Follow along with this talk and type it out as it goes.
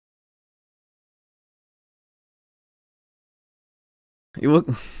You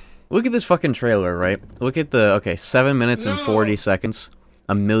look at this fucking trailer, right? Look at the 7 minutes and 40 seconds,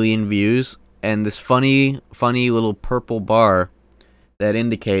 1,000,000 views, and this funny little purple bar that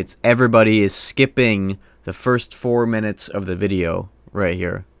indicates everybody is skipping the first 4 minutes of the video right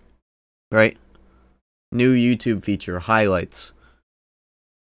here. Right? New YouTube feature, highlights.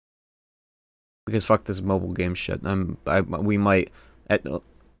 Because fuck this mobile game shit. We might,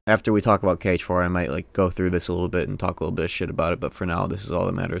 after we talk about KH4, I might like go through this a little bit and talk a little bit of shit about it, but for now, this is all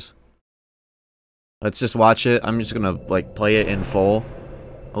that matters. Let's just watch it. I'm just gonna like play it in full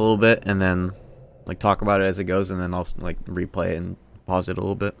a little bit, and then like talk about it as it goes, and then I'll like replay it and pause it a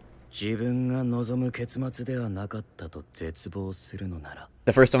little bit.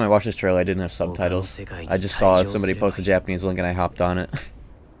 The first time I watched this trailer, I didn't have subtitles. I just saw somebody post a Japanese link and I hopped on it.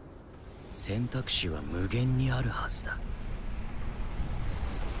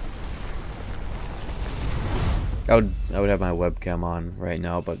 I would have my webcam on right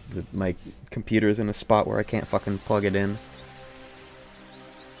now, but my computer's in a spot where I can't fucking plug it in.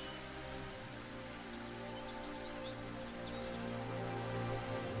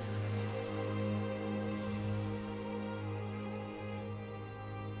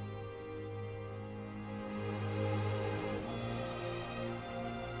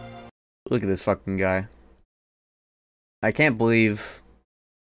 Look at this fucking guy. I can't believe...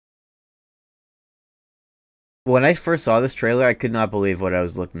 When I first saw this trailer, I could not believe what I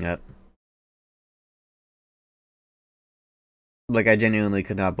was looking at. Like, I genuinely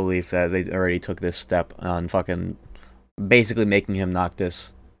could not believe that they already took this step on fucking... basically making him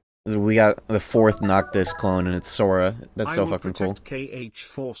Noctis. We got the 4th Noctis clone, and it's Sora. That's so fucking cool.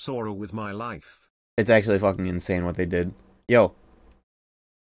 KH4 Sora with my life. It's actually fucking insane what they did. Yo.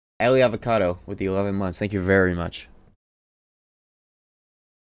 Ali Avocado with the 11 months. Thank you very much.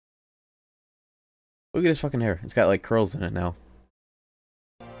 Look at his fucking hair. It's got like curls in it now.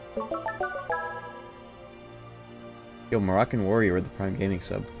 Yo, Moroccan Warrior with the Prime Gaming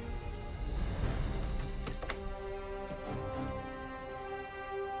sub.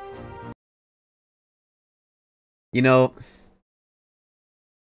 You know,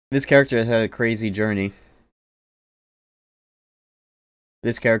 this character has had a crazy journey.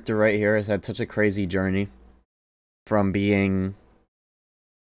 This character right here has had such a crazy journey from being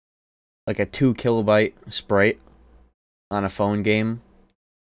like a 2 kilobyte sprite on a phone game.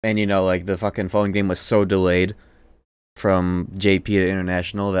 And you know, like the fucking phone game was so delayed from JP to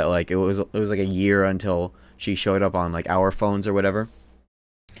International that like it was like a year until she showed up on like our phones or whatever.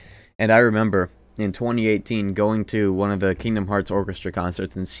 And I remember in 2018 going to one of the Kingdom Hearts Orchestra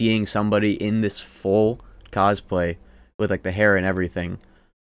concerts and seeing somebody in this full cosplay with like the hair and everything.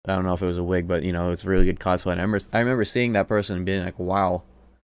 I don't know if it was a wig, but you know, it was really good cosplay. And I remember seeing that person and being like, "Wow,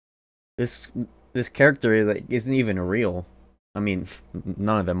 this character isn't even real." I mean,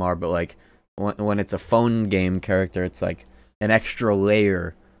 none of them are, but like when it's a phone game character, it's like an extra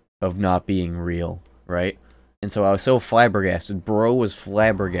layer of not being real, right? And so I was so flabbergasted. Bro was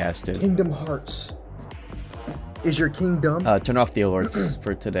flabbergasted. Kingdom Hearts is your kingdom. Turn off the alerts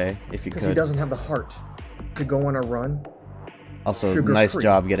for today, if you could. Because he doesn't have the heart to go on a run. Also, nice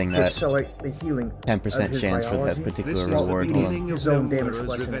job getting that the healing 10% chance for that particular This reward. This is the beginning of own damage Nomura's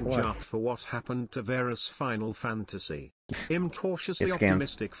flesh and revenge blood. arc for what happened to Vera's Final Fantasy. I'm cautiously Get scammed.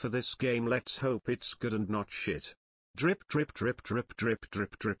 optimistic for this game. Let's hope it's good and not shit. Drip drip drip drip drip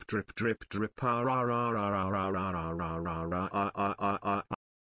drip drip drip drip drip.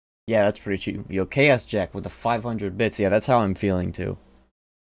 Yeah, that's pretty cheap. Yo, Chaos Jack with the 500 bits. Yeah, that's how I'm feeling too.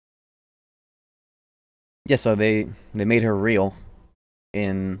 Yeah, so they made her real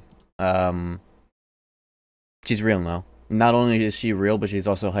in she's real now. Not only is she real, but she's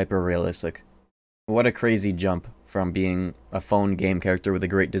also hyper realistic. What a crazy jump from being a phone game character with a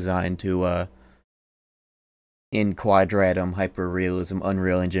great design to in Quadratum hyper realism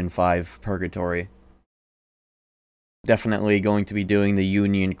Unreal Engine 5 purgatory. Definitely going to be doing the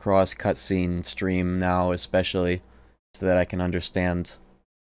Union Cross cutscene stream now, especially so that I can understand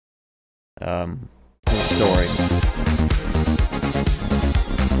the story.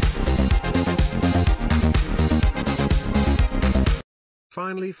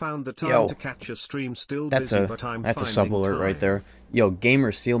 Finally found the time to catch a stream. Still busy, but I'm that's a sub alert right there. Yo,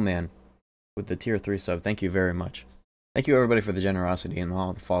 Gamer Sealman with the tier 3 sub. Thank you very much. Thank you everybody for the generosity and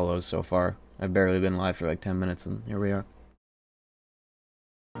all the follows so far. I've barely been live for like 10 minutes and here we are.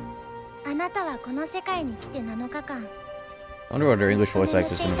 I wonder what our English voice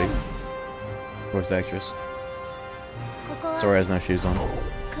actor is going to be. Voice actress. Sora has no shoes on.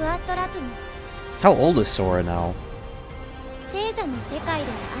 How old is Sora now?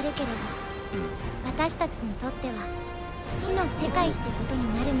 死の世界ってこと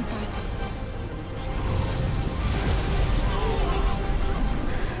になるみたい。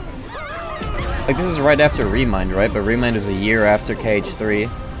Like, this is right after Remind, right? But Remind is a year after KH3.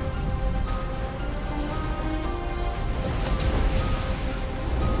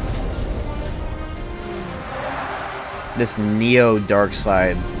 This Neo Dark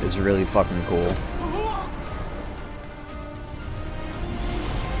Side is really fucking cool.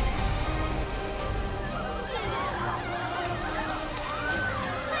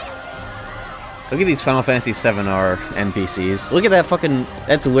 Look at these Final Fantasy VII-R NPCs. Look at that fucking...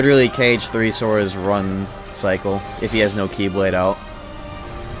 That's literally KH3 Sora's run cycle, if he has no Keyblade out.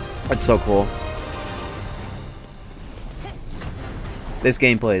 That's so cool. This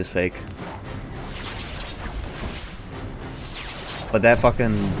gameplay is fake. But that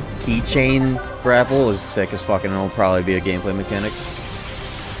fucking keychain grapple is sick as fucking. It'll probably be a gameplay mechanic.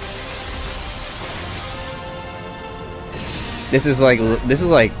 This is like,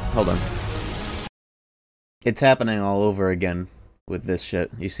 hold on. It's happening all over again with this shit.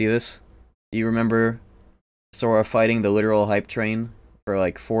 You see this? You remember Sora fighting the literal hype train for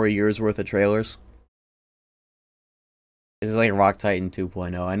like 4 years worth of trailers? This is like Rock Titan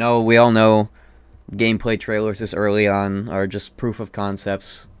 2.0. I know, we all know gameplay trailers this early on are just proof of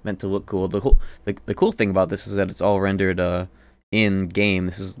concepts meant to look cool. The cool thing about this is that it's all rendered in game.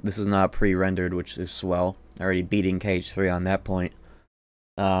 This is not pre-rendered, which is swell. Already beating KH3 on that point.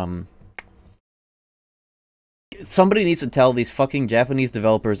 Somebody needs to tell these fucking Japanese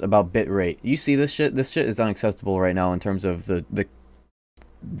developers about bitrate. You see this shit? This shit is unacceptable right now in terms of the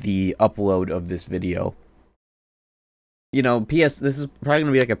upload of this video. You know, this is probably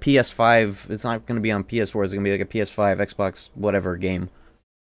gonna be like a PS5. It's not gonna be on PS4. It's gonna be like a PS5, Xbox, whatever game.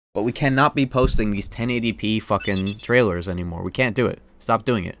 But we cannot be posting these 1080p fucking trailers anymore. We can't do it. Stop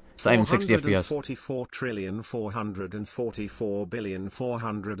doing it. It's not even 60 FPS.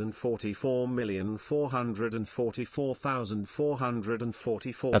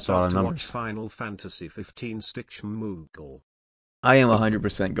 444,444,444,444,444. That's a lot of numbers. Watch Final Fantasy 15 Stitch Moogle. I am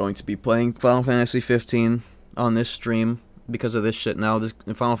 100% going to be playing Final Fantasy 15 on this stream because of this shit now. This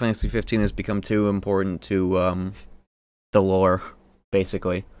Final Fantasy 15 has become too important to the lore,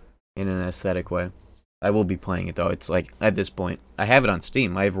 basically, in an aesthetic way. I will be playing it though. It's like, at this point, I have it on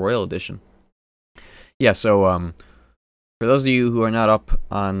Steam. I have Royal Edition. Yeah, so for those of you who are not up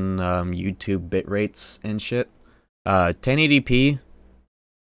on YouTube bit rates and shit, 1080p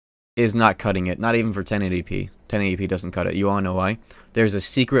is not cutting it. Not even for 1080p. 1080p doesn't cut it. You wanna know why? There's a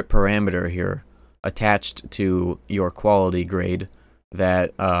secret parameter here attached to your quality grade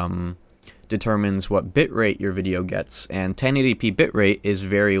that determines what bitrate your video gets, and 1080p bitrate is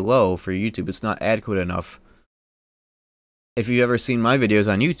very low for YouTube. It's not adequate enough. If you've ever seen my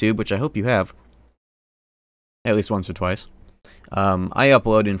videos on YouTube, which I hope you have, at least once or twice, I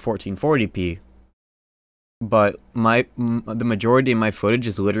upload in 1440p, but the majority of my footage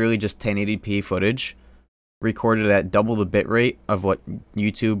is literally just 1080p footage recorded at double the bitrate of what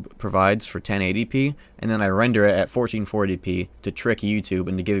YouTube provides for 1080p, and then I render it at 1440p to trick YouTube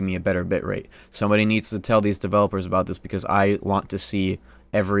into giving me a better bitrate. Somebody needs to tell these developers about this because I want to see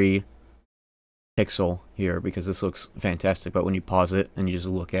every pixel here because this looks fantastic, but when you pause it and you just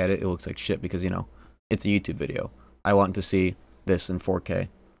look at it, it looks like shit because, you know, it's a YouTube video. I want to see this in 4K.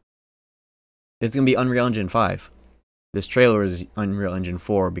 It's going to be Unreal Engine 5. This trailer is Unreal Engine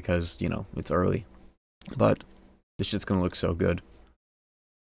 4 because, you know, it's early. But this shit's gonna look so good.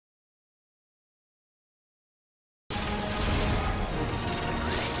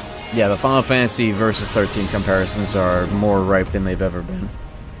 Yeah, the Final Fantasy versus 13 comparisons are more ripe than they've ever been.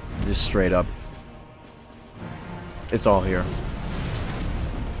 Just straight up. It's all here.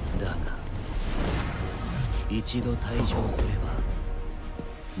 God,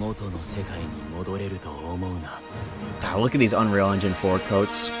 look at these Unreal Engine 4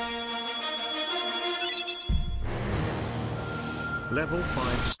 coats. Level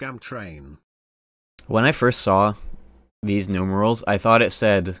 5 Scam Train. When I first saw these numerals, I thought it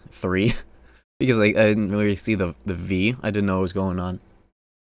said 3. Because I didn't really see the V. I didn't know what was going on.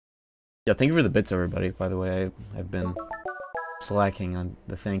 Yeah, thank you for the bits, everybody, by the way. I've been slacking on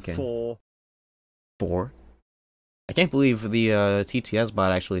the thinking. 4. I can't believe the TTS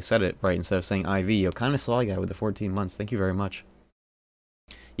bot actually said it right instead of saying IV. Yo, kind of saw guy with the 14 months. Thank you very much.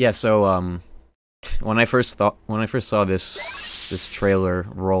 Yeah, so when I first saw this trailer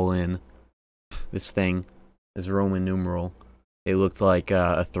roll in, this Roman numeral, it looked like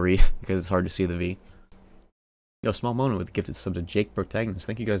a 3 because it's hard to see the V. Yo, small moment with gifted sub to Jake Protagonist.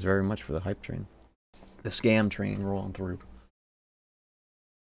 Thank you guys very much for the hype train. The scam train rolling through.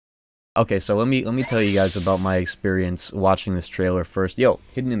 Okay, so let me tell you guys about my experience watching this trailer first. Yo,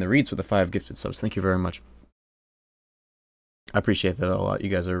 Hidden in the Reeds with the 5 gifted subs. Thank you very much. I appreciate that a lot. You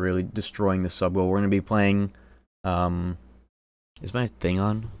guys are really destroying the sub goal. We're gonna be playing. Is my thing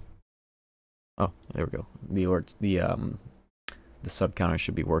on? Oh, there we go. The sub counter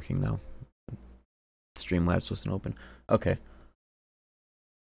should be working now. Streamlabs wasn't open. Okay.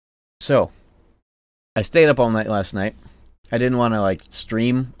 So, I stayed up all night last night. I didn't want to like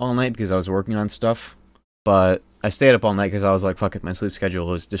stream all night because I was working on stuff, but I stayed up all night because I was like, fuck it, my sleep schedule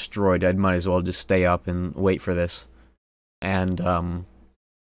was destroyed. I might as well just stay up and wait for this. And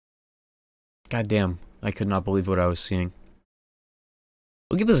goddamn, I could not believe what I was seeing.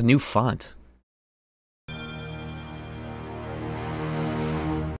 Look at this new font.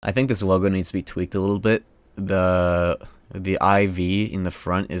 I think this logo needs to be tweaked a little bit. The IV in the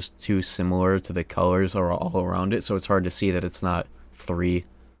front is too similar to the colors all around it, so it's hard to see that it's not 3.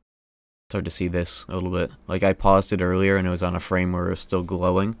 It's hard to see this a little bit. Like, I paused it earlier and it was on a frame where it was still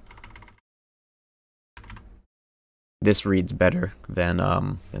glowing. This reads better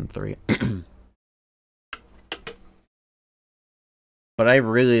than 3. But I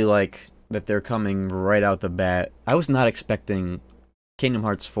really like that they're coming right out the bat. I was not expecting Kingdom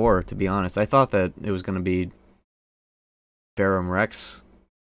Hearts 4, to be honest. I thought that it was going to be Ferrum Rex.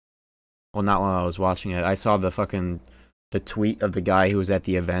 Well, not while I was watching it. I saw the tweet of the guy who was at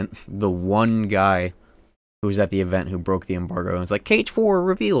the event. The one guy who was at the event who broke the embargo and was like, Cage 4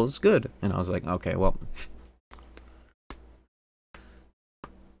 reveals good. And I was like, okay, well.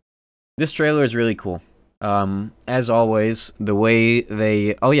 This trailer is really cool. As always, the way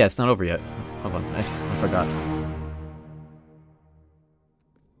they... Oh yeah, it's not over yet. Hold on, I forgot.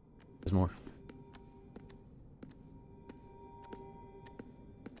 There's more.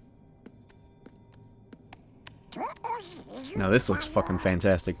 Now this looks fucking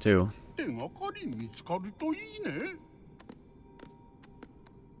fantastic too. Look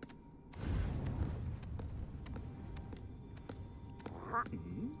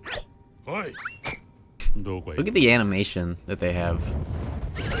at the animation that they have.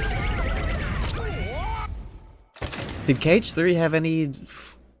 Did Cage 3 have any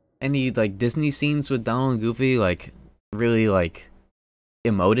like Disney scenes with Donald and Goofy, like really like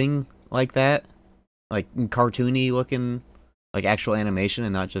emoting like that? Like cartoony looking, like actual animation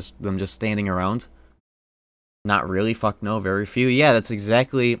and not just them just standing around? Not really, fuck no, very few. Yeah, that's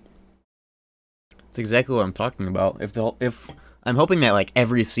exactly what I'm talking about. If I'm hoping that like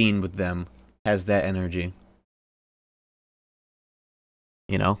every scene with them has that energy.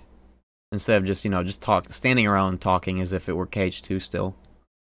 You know? Instead of just, standing around talking as if it were Cage 2 still.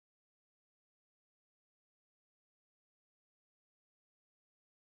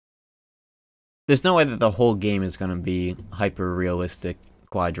 There's no way that the whole game is going to be hyper-realistic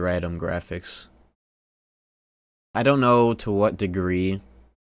quadratum graphics. I don't know to what degree.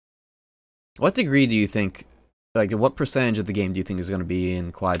 What degree do you think, like, what percentage of the game do you think is going to be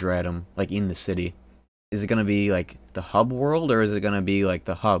in quadratum, like, in the city? Is it going to be, like, the hub world, or is it going to be, like,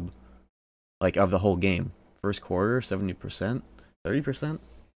 the hub, like, of the whole game? First quarter, 70%? 30%?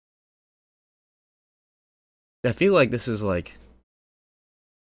 I feel like this is, like...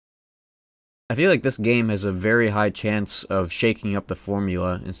 I feel like this game has a very high chance of shaking up the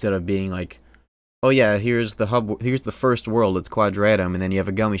formula instead of being like, oh yeah, here's the hub, here's the first world, it's Quadratum, and then you have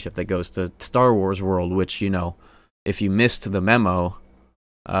a gummy ship that goes to Star Wars World, which, if you missed the memo,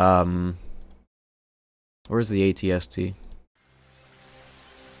 where's the ATST?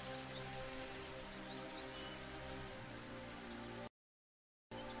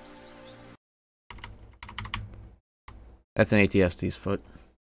 That's an ATST's foot.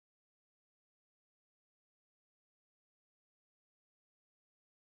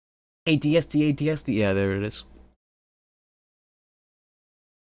 ATST, yeah, there it is.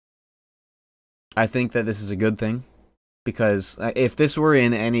 I think that this is a good thing, because if this were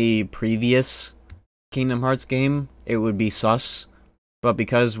in any previous Kingdom Hearts game, it would be sus, but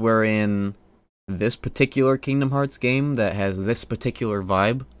because we're in this particular Kingdom Hearts game that has this particular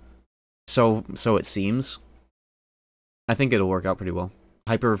vibe, so it seems, I think it'll work out pretty well.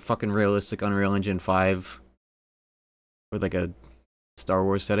 Hyper fucking realistic Unreal Engine 5 with like a Star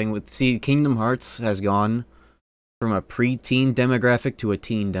Wars setting. See, Kingdom Hearts has gone from a pre-teen demographic to a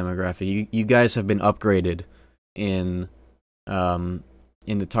teen demographic. You guys have been upgraded in the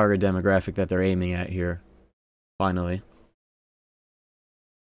target demographic that they're aiming at here. Finally.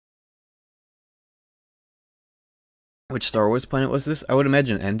 Which Star Wars planet was this? I would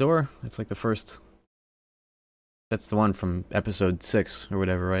imagine Endor. It's like the first. That's the one from episode 6 or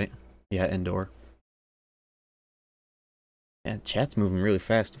whatever, right? Yeah, Endor. Yeah, chat's moving really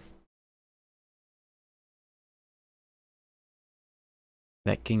fast.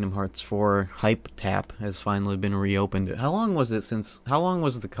 that Kingdom Hearts 4 hype tap has finally been reopened. How long was it since? How long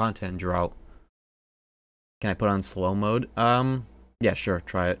was the content drought? Can I put on slow mode? Yeah, sure,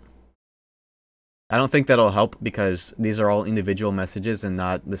 try it. I don't think that'll help because these are all individual messages and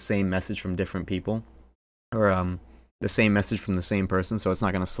not the same message from different people. Or, the same message from the same person, so it's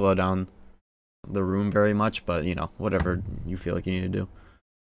not going to slow down the room very much, but, you know, whatever you feel like you need to do.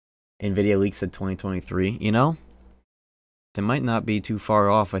 NVIDIA leak said 2023, you know? They might not be too far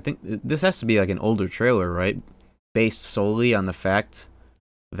off. I think this has to be like an older trailer, right? Based solely on the fact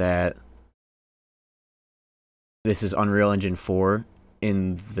that this is Unreal Engine 4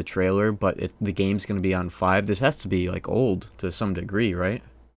 in the trailer, but the game's going to be on 5. This has to be like old to some degree, right?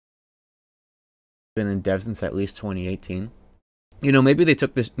 Been in dev since at least 2018. You know, maybe they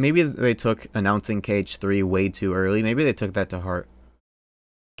took this. Maybe they took announcing KH3 way too early. Maybe they took that to heart.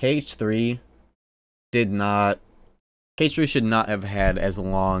 KH3 did not. KH3 should not have had as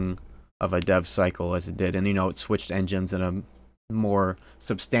long of a dev cycle as it did, and you know, it switched engines in a more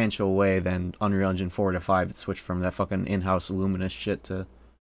substantial way than Unreal Engine 4 to 5. It switched from that fucking in-house Luminous shit to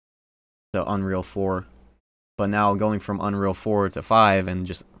Unreal 4. But now going from Unreal 4 to 5 and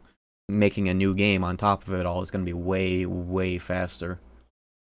just making a new game on top of it all is going to be way, way faster.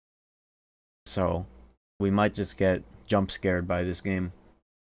 So, we might just get jump scared by this game.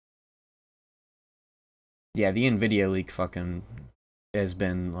 Yeah, the NVIDIA leak fucking has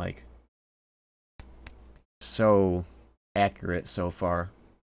been, like, so accurate so far.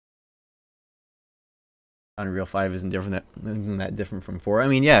 Unreal 5 isn't that different from 4. I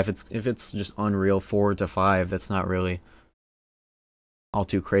mean, yeah, if it's just Unreal 4 to 5, that's not really all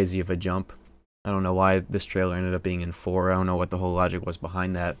too crazy of a jump. I don't know why this trailer ended up being in 4. I don't know what the whole logic was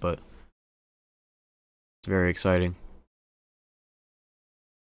behind that, but it's very exciting.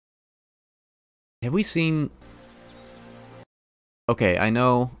 Have we seen... Okay, I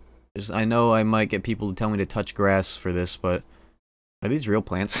know I might get people to tell me to touch grass for this, but are these real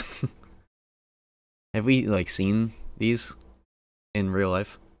plants? Have we, like, seen these in real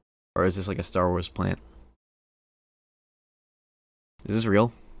life? Or is this like a Star Wars plant? Is this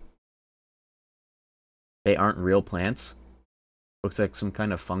real? They aren't real plants? Looks like some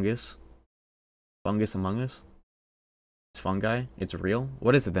kind of fungus. Fungus among us? It's fungi? It's real?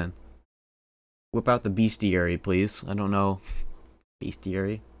 What is it then? Whip out the bestiary, please. I don't know.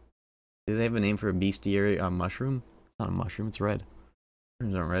 Bestiary? Do they have a name for a bestiary? A mushroom? It's not a mushroom, it's red.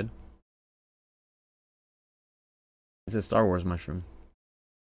 Mushrooms aren't red. It's a Star Wars mushroom.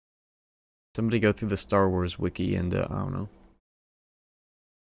 Somebody go through the Star Wars wiki and, I don't know.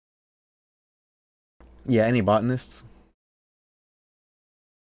 Yeah, any botanists?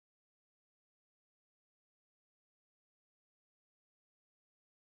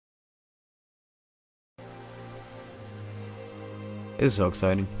 It is so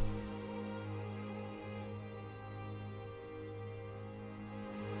exciting.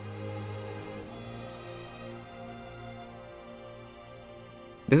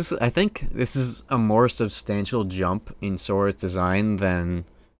 I think this is a more substantial jump in Sora's design than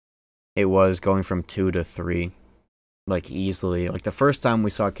it was going from 2 to 3. Like, easily. Like, the first time we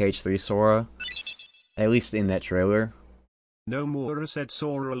saw KH3 Sora, at least in that trailer. Nomura said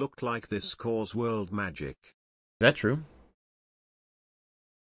Sora looked like this cause world magic. Is that true?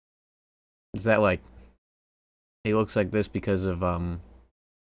 Is that like... He looks like this because of,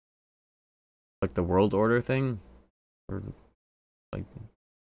 like, the world order thing? Or, like...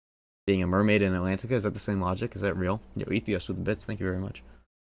 being a mermaid in Atlantica? Is that the same logic? Is that real? Yo, Ethios with the bits, thank you very much.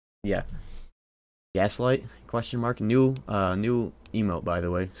 Yeah. Gaslight? Question mark. New emote, by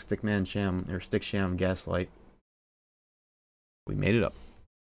the way. Stickman Sham, or Stick Sham Gaslight. We made it up.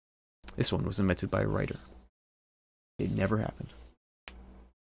 This one was invented by a writer. It never happened.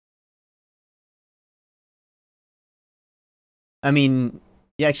 I mean,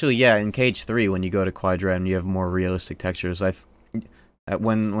 yeah, actually, yeah, in KH3, when you go to Quadratum, you have more realistic textures.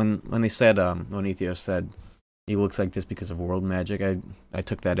 When they said, when Ethios said he looks like this because of world magic, I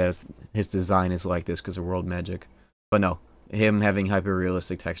took that as his design is like this because of world magic. But no, him having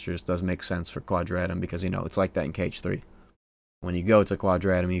hyper-realistic textures does make sense for Quadratum because, you know, it's like that in KH3. When you go to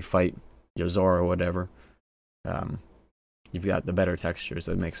Quadratum, you fight Yozora or whatever, you've got the better textures.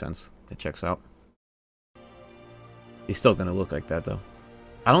 That makes sense. That checks out. He's still gonna look like that, though.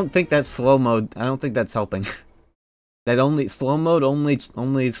 I don't think that's slow mode. I don't think that's helping. That slow mode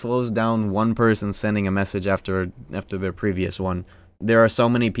only slows down one person sending a message after their previous one. There are so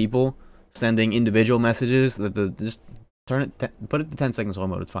many people sending individual messages that just put it to 10 seconds slow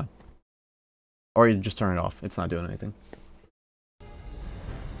mode. It's fine. Or you just turn it off. It's not doing anything.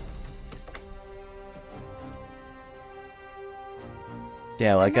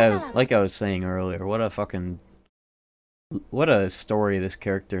 Yeah, like I was saying earlier, what a story this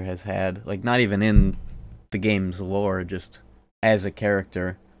character has had. Like, not even in the game's lore, just as a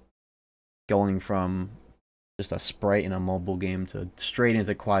character, going from just a sprite in a mobile game to straight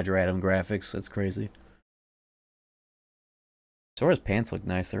into quadratum graphics. That's crazy. Sora's pants look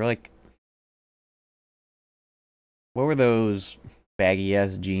nice. They're like, what were those baggy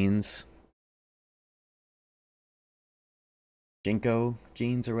ass jeans? Jinko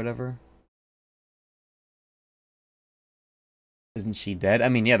jeans or whatever? Isn't she dead? I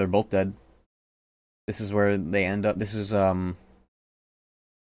mean, yeah, they're both dead. This is where they end up. This is,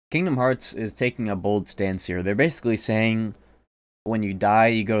 Kingdom Hearts is taking a bold stance here. They're basically saying when you die,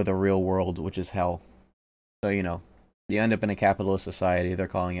 you go to the real world, which is hell. So, you know, you end up in a capitalist society. They're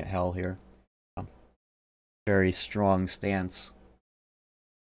calling it hell here. Very strong stance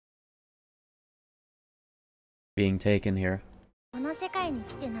being taken here. この世界に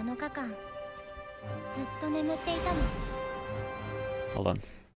来て7日間ずっと眠っていたの Hold on.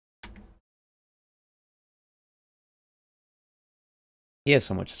 He has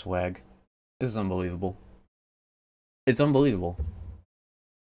so much swag. This is unbelievable. It's unbelievable.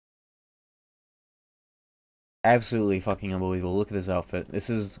 Absolutely fucking unbelievable. Look at this outfit. This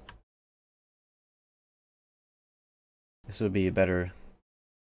would be a better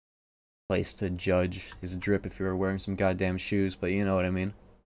place to judge his drip if you were wearing some goddamn shoes, but you know what I mean.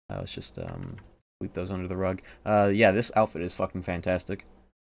 Let's just sweep those under the rug. Yeah, this outfit is fucking fantastic.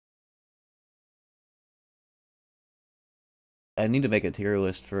 I need to make a tier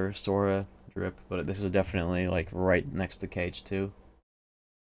list for Sora drip, but this is definitely like right next to Cage 2.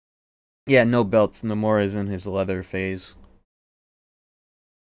 Yeah, no belts. Nomura's in his leather phase.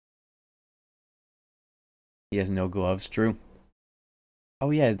 He has no gloves. True. Oh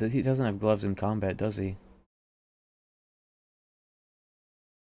yeah, he doesn't have gloves in combat, does he?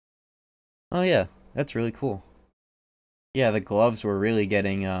 Oh yeah, that's really cool. Yeah, the gloves were really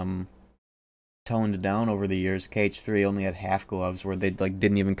getting toned down over the years. Cage 3 only had half gloves where they like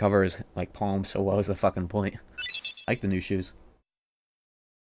didn't even cover his like palms, so what was the fucking point? I like the new shoes.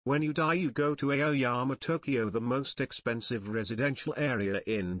 When you die you go to Aoyama, Tokyo, the most expensive residential area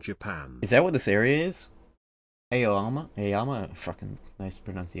in Japan. Is that what this area is? Aoyama? Aoyama? Fucking nice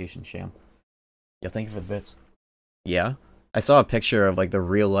pronunciation, Sham. Yeah, thank you for the bits. Yeah? I saw a picture of like the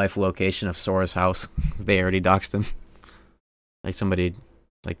real life location of Sora's house. They already doxed him. Like somebody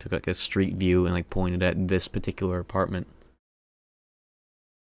like took like a street view and like pointed at this particular apartment.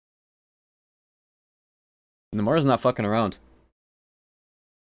 Nomura's not fucking around.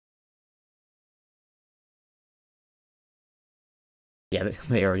 Yeah,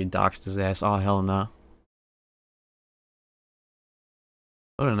 they already doxed his ass. Oh, hell no.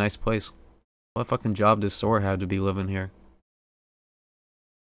 What a nice place. What fucking job does Sora have to be living here?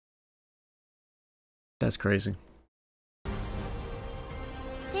 That's crazy.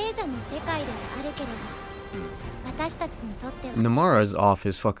 聖者の世界ではあるけれど私たちにとっては Nomura's off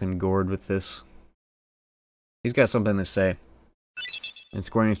his fucking gourd with this. He's got something to say. And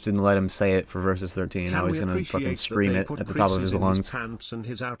Square Enix didn't let him say it for Versus 13. Now he's gonna fucking scream it at the top of his lungs. Pants and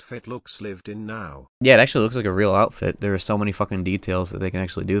his outfit looks lived in now. Yeah, it actually looks like a real outfit. There are so many fucking details that they can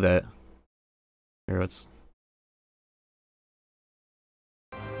actually do that. Here, what's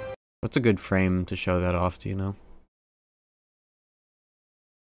a good frame to show that off, do you know?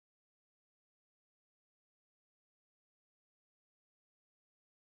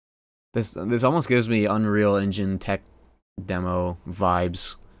 This almost gives me Unreal Engine tech demo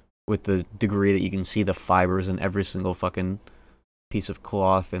vibes with the degree that you can see the fibers in every single fucking piece of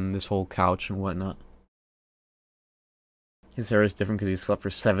cloth and this whole couch and whatnot. His hair is different because he slept for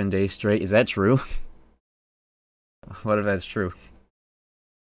 7 days straight. Is that true? What if that's true?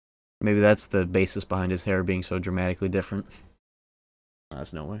 Maybe that's the basis behind his hair being so dramatically different.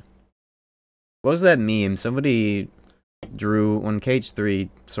 That's no way. What was that meme? Somebody drew, when Cage 3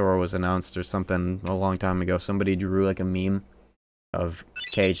 Sora was announced or something a long time ago, somebody drew like a meme of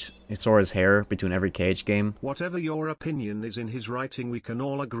Sora's hair between every Cage game. Whatever your opinion is in his writing, we can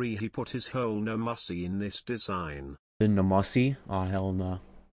all agree he put his whole Nomasi in this design. The Nomasi? Oh, hell no.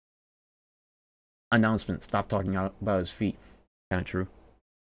 Announcement, stop talking about his feet. Kinda true.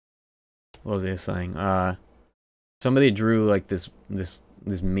 What was I saying? Somebody drew like this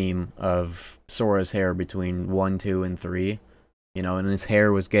meme of Sora's hair between 1, 2, and 3, you know, and his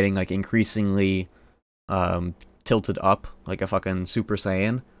hair was getting like increasingly tilted up like a fucking Super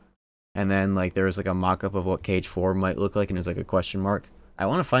Saiyan, and then like there was like a mock-up of what Cage 4 might look like, and there's like a question mark. I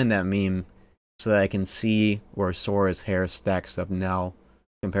want to find that meme so that I can see where Sora's hair stacks up now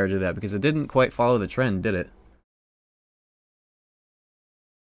compared to that, because it didn't quite follow the trend, did it?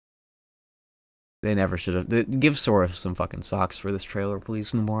 They never should have. Give Sora some fucking socks for this trailer,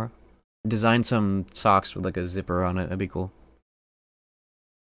 please, Nomura. Design some socks with like a zipper on it. That'd be cool.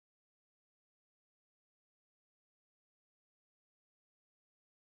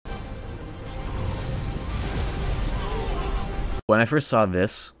 When I first saw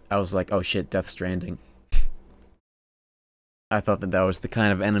this, I was like, oh shit, Death Stranding. I thought that was the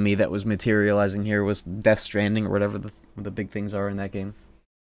kind of enemy that was materializing here, was Death Stranding, or whatever the big things are in that game.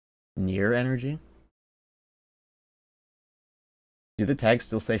 Near energy? Do the tags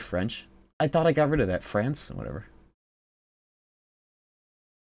still say French? I thought I got rid of that. France? Whatever.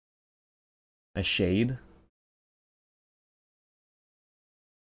 A shade?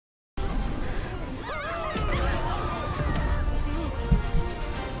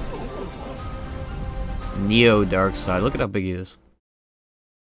 Neo Darkseid. Look at how big he is.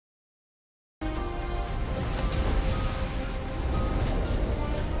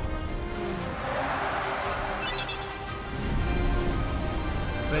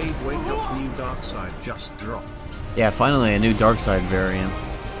 Babe, wake up, new Darkseid just dropped. Yeah, finally a new Darkseid variant.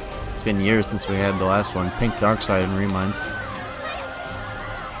 It's been years since we had the last one. Pink Darkseid and Reminds.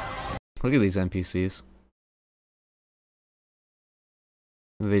 Look at these NPCs.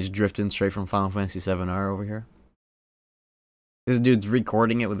 They just drift in straight from Final Fantasy VII-R over here. This dude's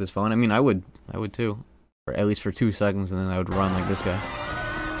recording it with his phone. I mean, I would too. Or at least for 2 seconds, and then I would run like this guy.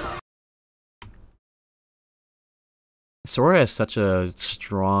 Sora has such a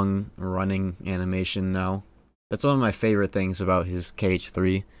strong running animation now. That's one of my favorite things about his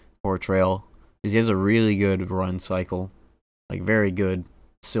KH3 portrayal, is he has a really good run cycle. Like, very good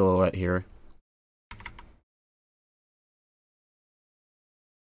silhouette here.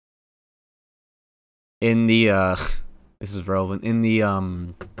 In the, this is relevant, in the,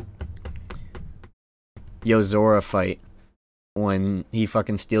 Yozora fight, when he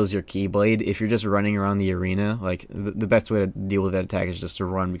fucking steals your Keyblade, if you're just running around the arena, like, the best way to deal with that attack is just to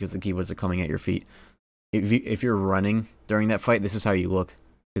run, because the Keyblades are coming at your feet. If you're running during that fight, this is how you look,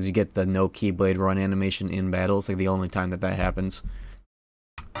 because you get the no Keyblade run animation in battle. It's like the only time that happens.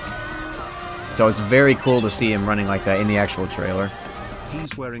 So it's very cool to see him running like that in the actual trailer.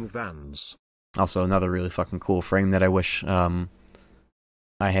 He's wearing Vans. Also, another really fucking cool frame that I wish I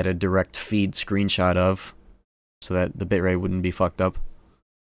had a direct feed screenshot of, so that the bitrate wouldn't be fucked up.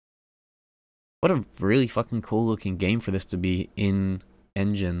 What a really fucking cool looking game for this to be in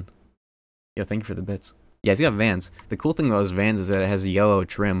engine. Yo, thank you for the bits. Yeah, he's got Vans. The cool thing about his Vans is that it has a yellow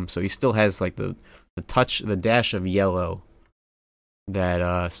trim, so he still has like the dash of yellow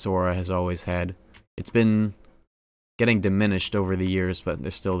that Sora has always had. It's been getting diminished over the years, but they're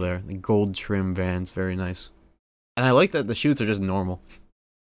still there. The gold trim Vans, very nice. And I like that the shoots are just normal.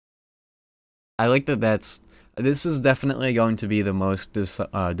 I like that this is definitely going to be the most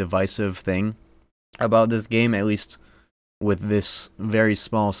divisive thing about this game, at least with this very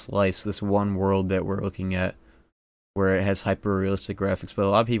small slice, this one world that we're looking at, where it has hyper-realistic graphics, but a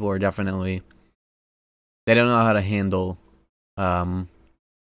lot of people are definitely, they don't know how to handle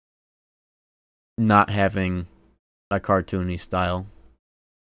not having a cartoony style.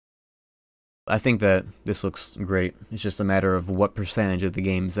 I think that this looks great. It's just a matter of what percentage of the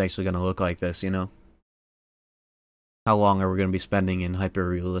game is actually going to look like this, you know? How long are we going to be spending in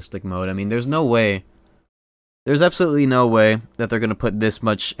hyper-realistic mode? I mean, there's absolutely no way that they're going to put this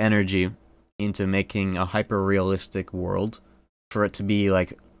much energy into making a hyper-realistic world for it to be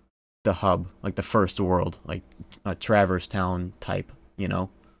like the hub, like the first world, like a Traverse Town type, you know?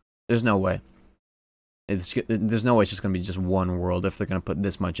 There's no way. There's no way it's just going to be just one world if they're going to put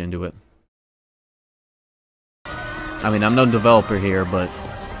this much into it. I mean, I'm no developer here, but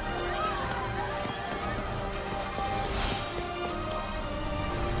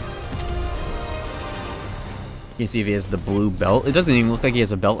you see if he has the blue belt. It doesn't even look like he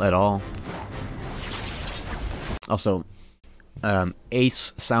has a belt at all. Also,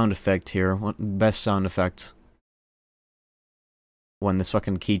 ace sound effect here. Best sound effect. When this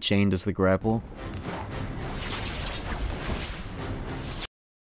fucking keychain does the grapple.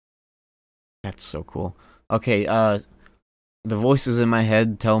 That's so cool. Okay, the voices in my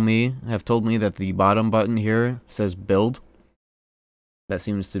head have told me that the bottom button here says build. That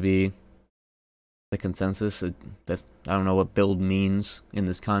seems to be the consensus. I don't know what build means in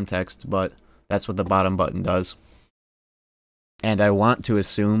this context, but that's what the bottom button does. And I want to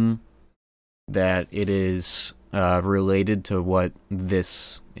assume that it is related to what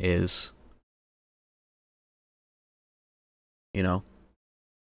this is. You know?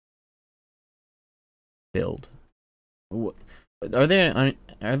 Build. Are there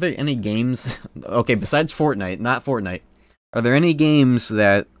any games? Okay, besides Fortnite, not Fortnite. Are there any games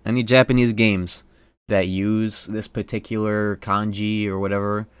any Japanese games that use this particular kanji or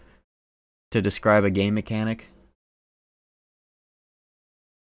whatever to describe a game mechanic.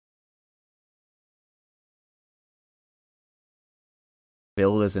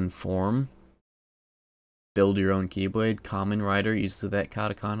 Build as in form. Build your own Keyblade. Common Rider uses that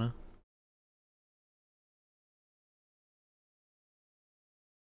katakana.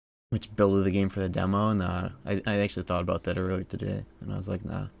 Which builded the game for the demo? Nah, I actually thought about that earlier today, and I was like,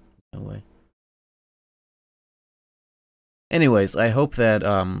 nah, no way. Anyways, I hope that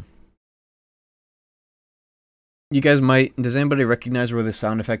you guys might. Does anybody recognize where this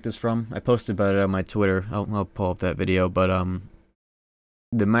sound effect is from? I posted about it on my Twitter. I'll pull up that video, but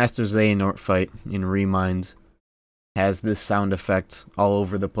the Master Xehanort fight in Remind has this sound effect all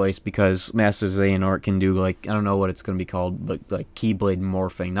over the place because Master Xehanort can do, like, I don't know what it's gonna be called, but like Keyblade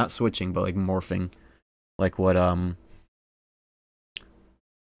morphing, not switching, but like morphing, like what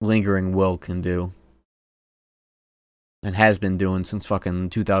Lingering Will can do, and has been doing since fucking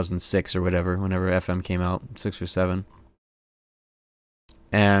 2006 or whatever, whenever FM came out, 6 or 7,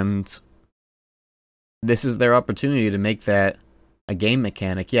 and this is their opportunity to make that a game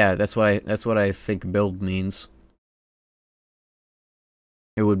mechanic. Yeah, that's what I think build means.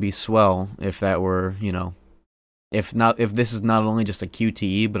 It would be swell if that were, you know, if this is not only just a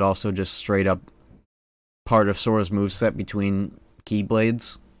QTE, but also just straight up part of Sora's moveset between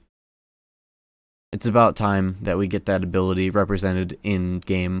Keyblades. It's about time that we get that ability represented in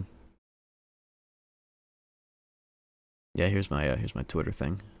game. Yeah, here's my Twitter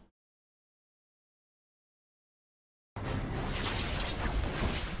thing.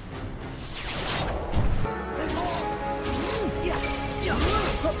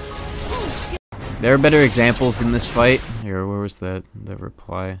 There are better examples in this fight. Here, where was the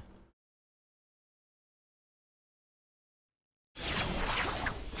reply?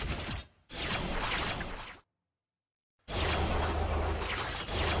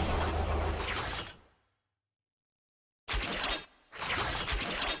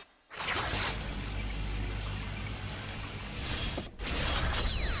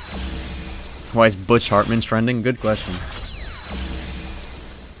 Why is Butch Hartman trending? Good question.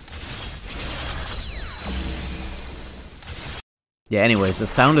 Yeah, anyways, the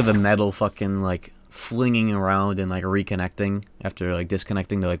sound of the metal fucking, like, flinging around and, like, reconnecting after, like,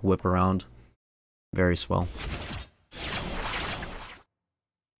 disconnecting to, like, whip around. Very swell.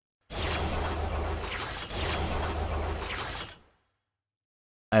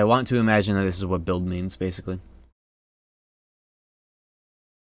 I want to imagine that this is what build means, basically.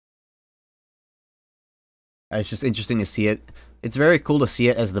 It's just interesting to see it. It's very cool to see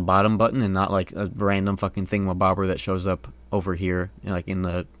it as the bottom button and not like a random fucking thingamabobber that shows up over here, like in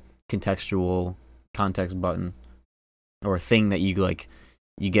the contextual context button, or a thing that you like.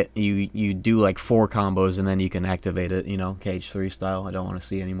 You do like 4 combos and then you can activate it. You know, KH3 style. I don't want to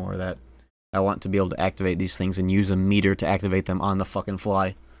see any more of that. I want to be able to activate these things and use a meter to activate them on the fucking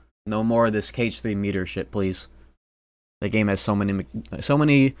fly. No more of this KH3 meter shit, please. The game has so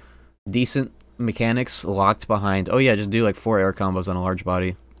many decent mechanics locked behind, oh yeah, just do like 4 air combos on a large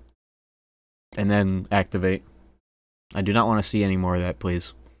body and then activate. I do not want to see any more of that,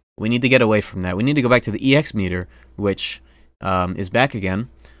 please. We need to get away from that. We need to go back to the EX meter, which is back again.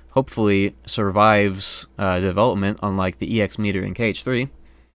 Hopefully survives development, unlike the EX meter in KH3.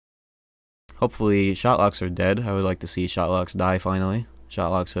 Hopefully shotlocks are dead. I would like to see shotlocks die finally.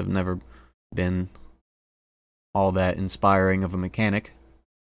 Shotlocks have never been all that inspiring of a mechanic.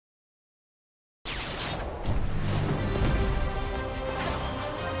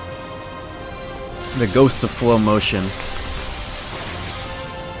 The Ghosts of Flow Motion.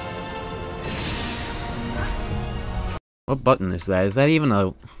 What button is that? Is that even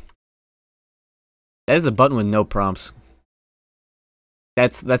a... That is a button with no prompts.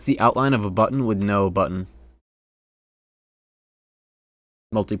 That's the outline of a button with no button.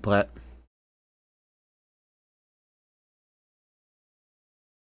 Multiplat.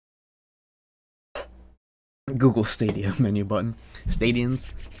 Google Stadia menu button.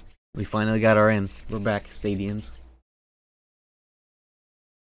 Stadians. We finally got our in. We're back, Stadians.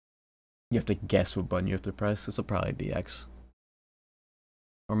 You have to guess what button you have to press. This will probably be X.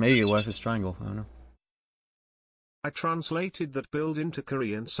 Or maybe your wife is triangle. I don't know. I translated that build into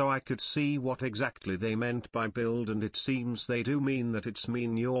Korean so I could see what exactly they meant by build, and it seems they do mean that it's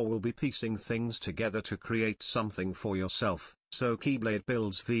mean you will be piecing things together to create something for yourself, so Keyblade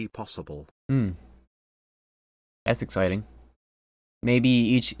builds V possible. That's exciting.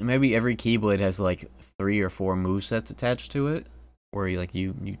 Maybe every Keyblade has like 3 or 4 movesets attached to it, where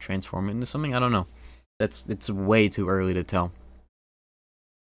you transform it into something. I don't know. It's way too early to tell.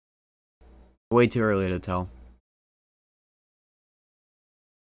 Way too early to tell.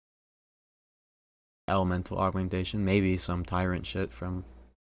 Elemental augmentation, maybe some tyrant shit from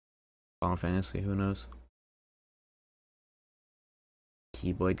Final Fantasy, who knows?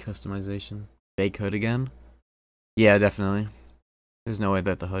 Keyblade customization. Fake hood again? Yeah, definitely. There's no way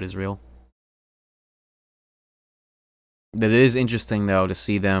that the hood is real. That is interesting though to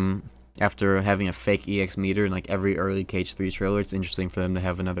see them after having a fake EX meter in like every early KH3 trailer. It's interesting for them to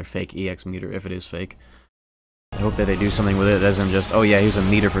have another fake EX meter if it is fake. I hope that they do something with it that isn't just, oh yeah, here's a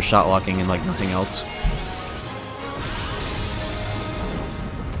meter for shot locking and like nothing else.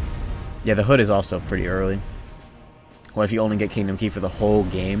 Yeah, the hood is also pretty early. What if you only get Kingdom Key for the whole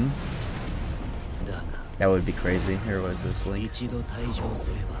game? That would be crazy. Here was this link.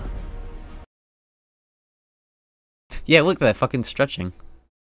 Yeah, look at that fucking stretching.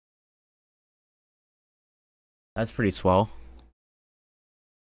 That's pretty swell.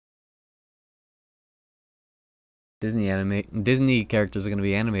 Disney characters are going to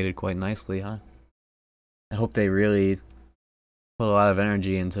be animated quite nicely, huh? I hope they really put a lot of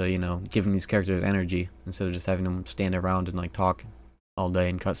energy into, you know, giving these characters energy instead of just having them stand around and like talk all day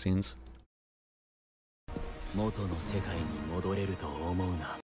in cutscenes.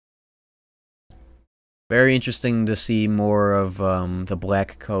 Very interesting to see more of the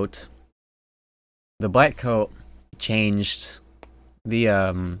black coat. The black coat changed the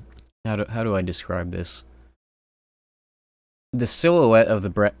how do I describe this? The silhouette of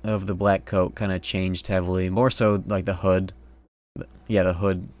the black coat kind of changed heavily, more so like the hood. Yeah, the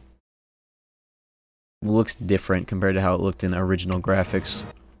hood looks different compared to how it looked in the original graphics,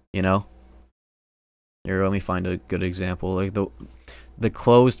 you know? Here, let me find a good example. Like the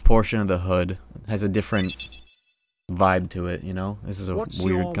closed portion of the hood has a different vibe to it, you know? This is a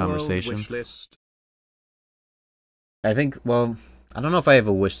weird conversation. Wish list? I think, well, I don't know if I have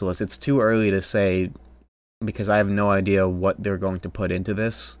a wish list. It's too early to say because I have no idea what they're going to put into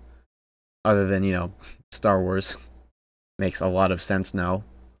this. Other than, you know, Star Wars. Makes a lot of sense now.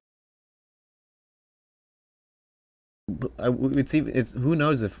 It's who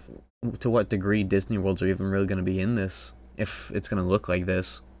knows if to what degree Disney Worlds are even really going to be in this, if it's going to look like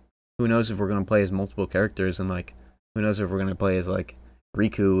this. Who knows if we're going to play as multiple characters, and like who knows if we're going to play as like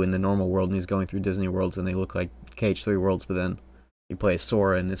Riku in the normal world and he's going through Disney Worlds and they look like KH3 worlds, but then you play as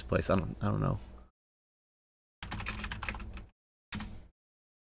Sora in this place. I don't know.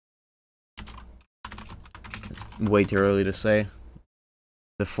 It's way too early to say.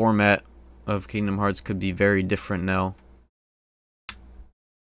 The format of Kingdom Hearts could be very different now.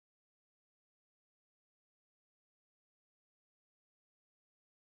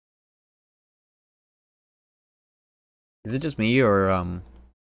 Is it just me, or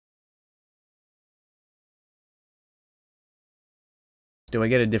do I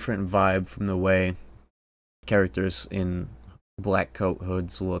get a different vibe from the way characters in black coat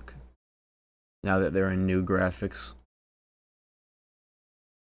hoods look now that they're in new graphics?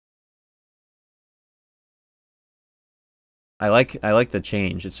 I like the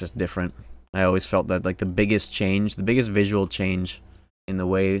change. It's just different. I always felt that like the biggest visual change in the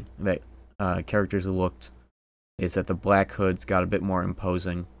way that characters looked is that the black hoods got a bit more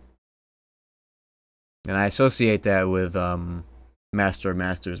imposing. And I associate that with Master of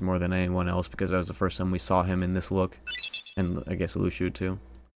Masters more than anyone else because that was the first time we saw him in this look. And I guess Lushu too.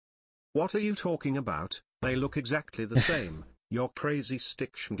 What are you talking about? They look exactly the same. You're crazy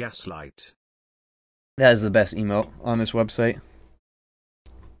stick gaslight. That is the best emote on this website.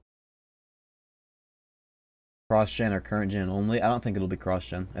 Cross-gen or current gen only? I don't think it'll be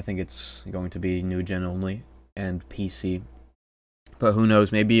cross-gen. I think it's going to be new gen only and PC. But who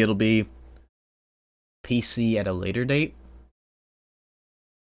knows? Maybe it'll be PC at a later date.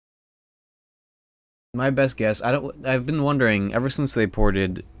 My best guess, I've been wondering ever since they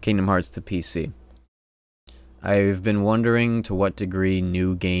ported Kingdom Hearts to PC. I've been wondering to what degree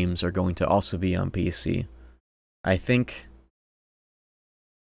new games are going to also be on PC. I think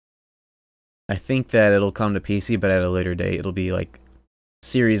that it'll come to PC, but at a later date. It'll be like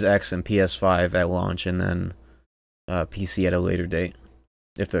Series X and PS5 at launch, and then PC at a later date,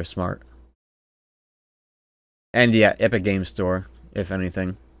 if they're smart. And yeah, Epic Games Store, if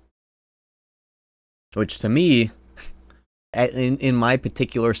anything. Which to me, in my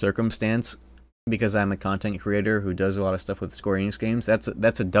particular circumstance, because I'm a content creator who does a lot of stuff with Square Enix games, that's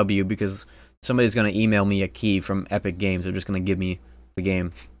a W, because somebody's going to email me a key from Epic Games. They're just going to give me the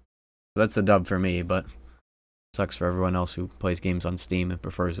game. So that's a dub for me, but sucks for everyone else who plays games on Steam and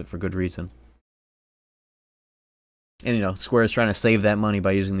prefers it for good reason. And, you know, Square is trying to save that money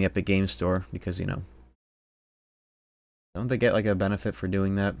by using the Epic Games Store, because, you know, don't they get, like, a benefit for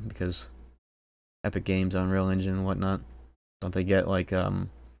doing that? Because Epic Games, Unreal Engine, and whatnot? Don't they get like some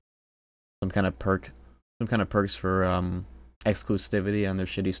kind of perks for exclusivity on their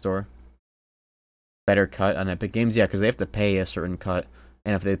shitty store? Better cut on Epic Games, yeah, because they have to pay a certain cut,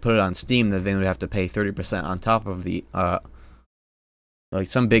 and if they put it on Steam, then they would have to pay 30% on top of the like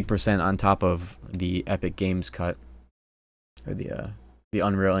some big percent on top of the Epic Games cut, or the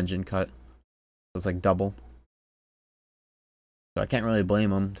Unreal Engine cut. So it's like double. So I can't really blame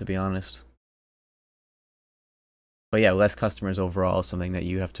them, to be honest. But yeah, less customers overall is something that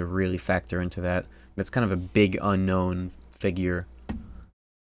you have to really factor into that. That's kind of a big unknown figure.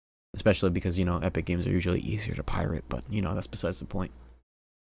 Especially because, you know, Epic Games are usually easier to pirate, but, you know, that's besides the point.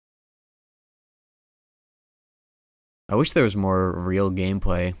 I wish there was more real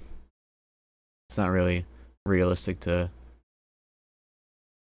gameplay. It's not really realistic to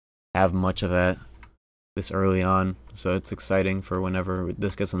have much of that this early on, so it's exciting for whenever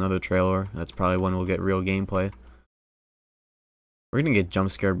this gets another trailer. That's probably when we'll get real gameplay. We're gonna get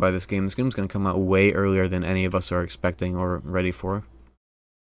jump scared by this game. This game's gonna come out way earlier than any of us are expecting or ready for.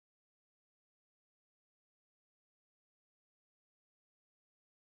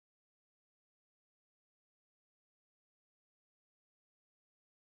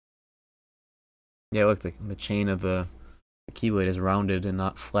 Yeah, look, the chain of the keyblade is rounded and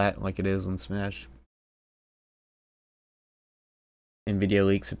not flat like it is in Smash. NVIDIA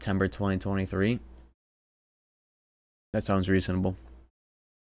leak September 2023. That sounds reasonable.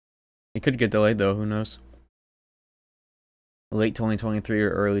 It could get delayed though, who knows? Late 2023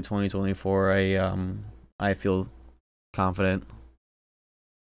 or early 2024, I feel confident.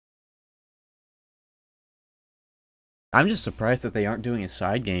 I'm just surprised that they aren't doing a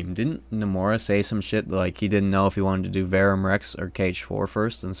side game. Didn't Nomura say some shit like he didn't know if he wanted to do Verum Rex or KH4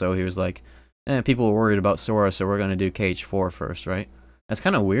 first, and so he was like, people were worried about Sora, so we're gonna do KH4 first, right? That's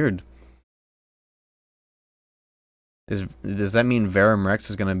kind of weird. Does that mean Verum Rex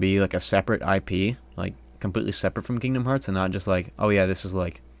is gonna be like a separate IP, like completely separate from Kingdom Hearts, and not just like, oh yeah, this is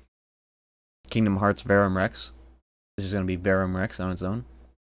like Kingdom Hearts Verum Rex? This is gonna be Verum Rex on its own.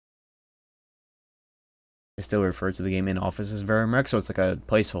 They still refer to the game in office as Verum Rex, so it's like a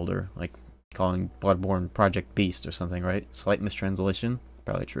placeholder, like calling Bloodborne Project Beast or something, right? Slight mistranslation,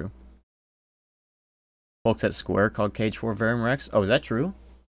 probably true. Folks at Square called KH4 Verum Rex. Oh, is that true?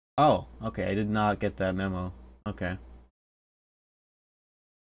 Oh, okay, I did not get that memo. Okay.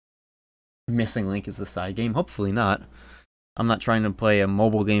 Missing Link is the side game? Hopefully not. I'm not trying to play a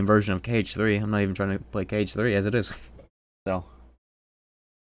mobile game version of KH3. I'm not even trying to play KH3 as it is. So.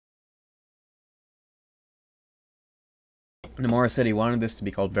 Nomura said he wanted this to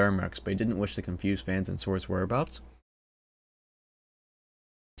be called Verum Rex, but he didn't wish to confuse fans and Sora's whereabouts.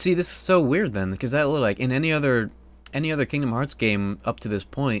 See, this is so weird then, because that would, like, in any other Kingdom Hearts game up to this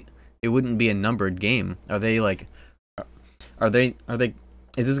point, it wouldn't be a numbered game. Are they like,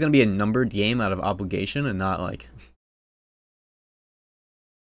 is this gonna be a numbered game out of obligation and not like?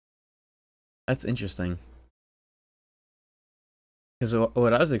 That's interesting. Because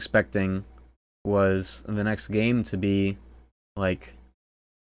what I was expecting was the next game to be like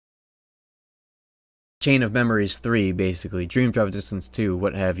Chain of Memories 3, basically. Dream Drop Distance 2,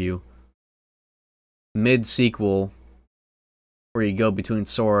 what have you. Mid-sequel, where you go between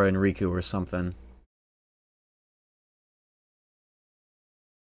Sora and Riku or something.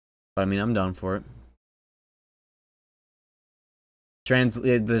 But I mean, I'm down for it.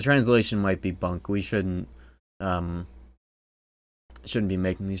 The translation might be bunk. We shouldn't be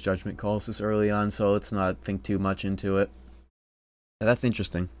making these judgment calls this early on, so let's not think too much into it. But that's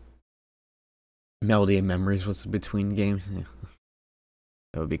interesting. Melody and Memories was between games. Yeah.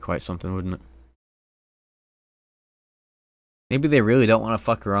 That would be quite something, wouldn't it? Maybe they really don't want to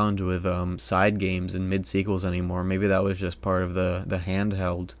fuck around with side games and mid-sequels anymore. Maybe that was just part of the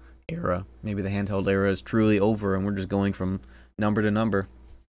handheld era. Maybe the handheld era is truly over and we're just going from number to number.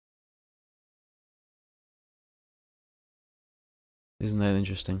 Isn't that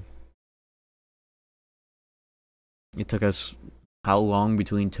interesting? It took us how long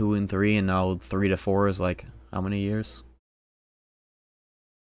between 2 and 3, and now 3 to 4 is like how many years?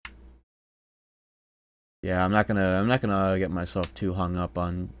 Yeah, I'm not gonna get myself too hung up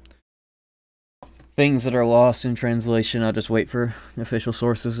on things that are lost in translation. I'll just wait for official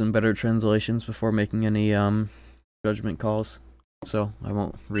sources and better translations before making any judgment calls. So I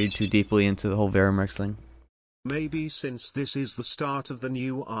won't read too deeply into the whole Verum Rex thing. Maybe since this is the start of the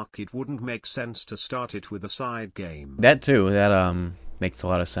new arc, it wouldn't make sense to start it with a side game. That too, that makes a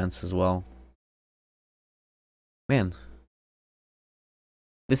lot of sense as well. Man.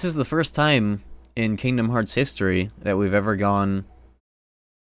 This is the first time in Kingdom Hearts history that we've ever gone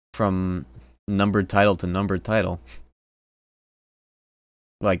from numbered title to numbered title.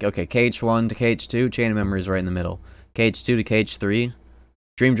 Like, okay, KH1 to KH2, Chain of Memories right in the middle. KH2 to KH3,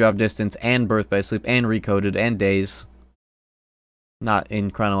 Dream Drop Distance, and Birth by Sleep, and Recoded, and Days. Not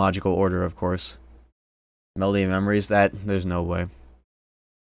in chronological order, of course. Melody of Memories, there's no way.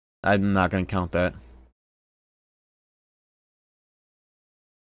 I'm not gonna count that.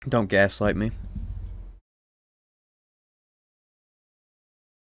 Don't gaslight me.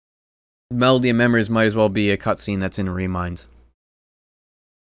 Melody of Memories might as well be a cutscene that's in Remind.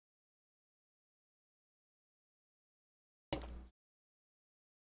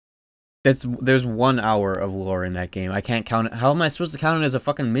 There's 1 hour of lore in that game. I can't count it. How am I supposed to count it as a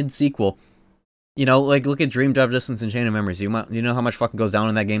fucking mid-sequel? You know, like, look at Dream Drop Distance and Chain of Memories. You know how much fucking goes down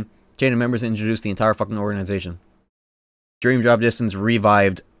in that game? Chain of Memories introduced the entire fucking organization. Dream Drop Distance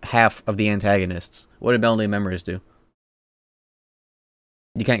revived half of the antagonists. What did Melody of Memories do?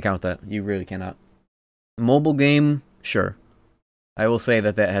 You can't count that. You really cannot. Mobile game, sure. I will say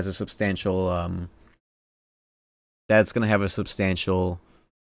that has a substantial, that's gonna have a substantial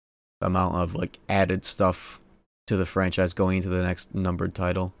amount of, like, added stuff to the franchise going into the next numbered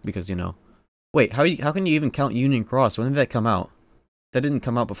title. Because, you know... Wait, how can you even count Union Cross? When did that come out? That didn't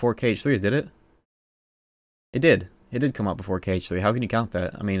come out before KH3, did it? It did. It did come out before KH3. How can you count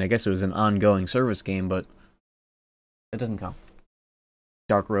that? I mean, I guess it was an ongoing service game, but... It doesn't count.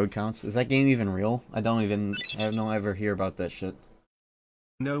 Dark Road counts. Is that game even real? I don't ever hear about that shit.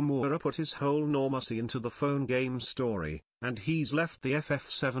 Nomura put his whole normalcy into the phone game story, and he's left the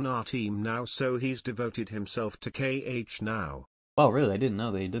FF7R team now, so he's devoted himself to KH now. Oh, really? I didn't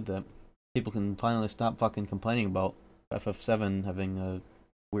know they did that. People can finally stop fucking complaining about FF7 having a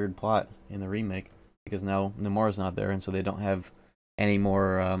weird plot in the remake, because now Nomura's not there, and so they don't have any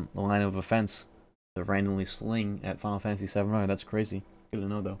more line of offense to randomly sling at Final Fantasy VII. That's crazy. Good to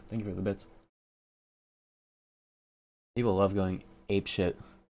know, though. Thank you for the bits. People love going apeshit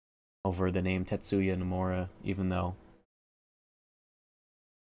over the name Tetsuya Nomura, even though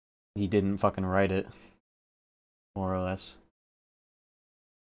he didn't fucking write it, more or less.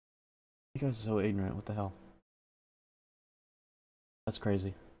 You guys are so ignorant, what the hell? That's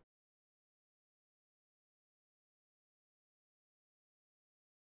crazy.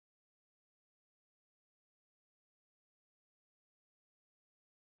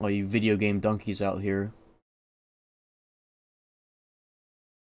 All you video game donkeys out here.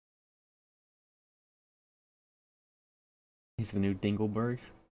 He's the new Dingleberg.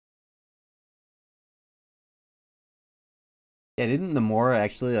 Yeah, didn't Nomura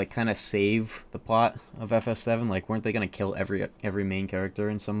actually, like, kind of save the plot of FF7? Like, weren't they gonna kill every main character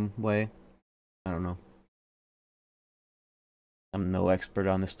in some way? I don't know. I'm no expert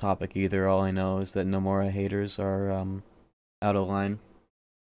on this topic either. All I know is that Nomura haters are, out of line.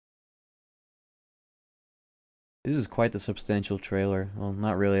 This is quite the substantial trailer. Well,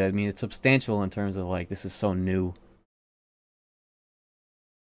 not really. I mean, it's substantial in terms of, like, this is so new.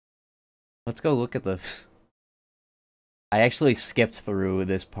 Let's go look at the... I actually skipped through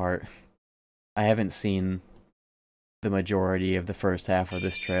this part. I haven't seen the majority of the first half of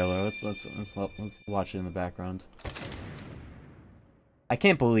this trailer. Let's watch it in the background. I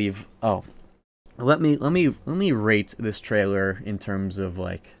can't believe... Oh. Let me rate this trailer in terms of,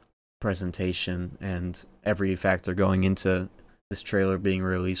 like, presentation and every factor going into this trailer being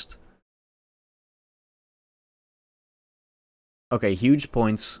released. Okay, huge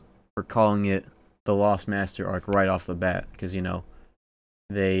points for calling it the Lost Master arc right off the bat, because, you know,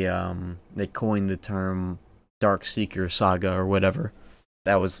 they coined the term Dark Seeker Saga or whatever.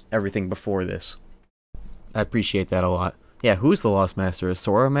 That was everything before this. I appreciate that a lot. Yeah, who's the Lost Master? Is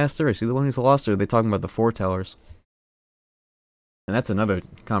Sora Master? Is he the one who's lost, or are they talking about the Foretellers? And that's another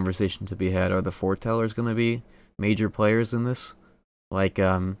conversation to be had. Are the Foretellers going to be major players in this? Like,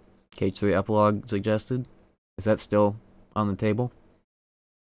 KH3 Epilogue suggested? Is that still on the table?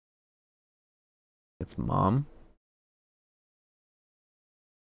 It's Mom.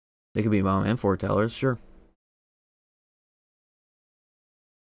 They could be Mom and Foretellers, sure.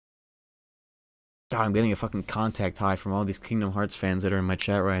 God, I'm getting a fucking contact high from all these Kingdom Hearts fans that are in my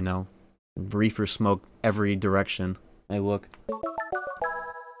chat right now. Reefer smoke every direction I look.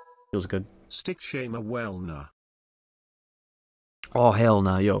 Feels good. Stick Shamer Wellna. Oh, hell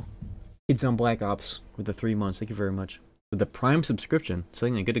nah, yo. Kids on Black Ops with the 3 months, thank you very much. With the Prime subscription,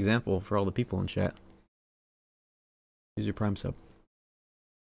 setting a good example for all the people in chat. Use your Prime sub.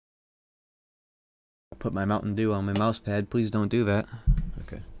 I put my Mountain Dew on my mouse pad, please don't do that.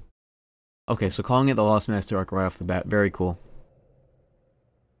 Okay. Okay, so calling it the Lost Master arc right off the bat, very cool.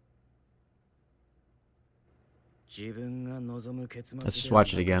 Let's just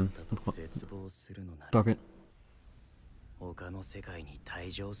watch it again. Fuck it. 他の世界に退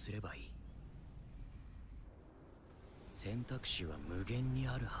場すればいい。選択肢は無限に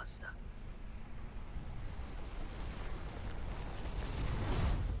あるはずだ。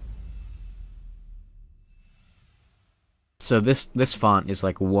So this font is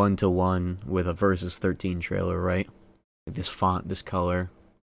like 1-to-1 with a Versus 13 trailer, right? Like this font, this color.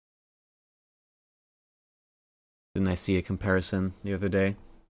 Didn't I see a comparison the other day?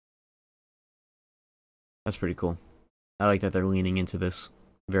 That's pretty cool. I like that they're leaning into this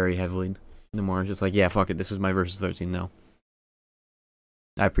very heavily. The more it's just like, yeah, fuck it, this is my Versus 13 now.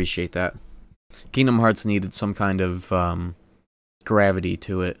 I appreciate that. Kingdom Hearts needed some kind of gravity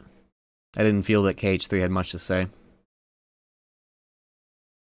to it. I didn't feel that KH3 had much to say.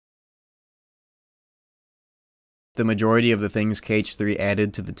 The majority of the things KH3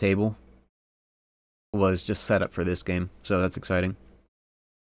 added to the table was just set up for this game, so that's exciting.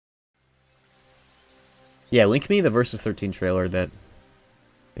 Yeah, link me the Versus 13 trailer that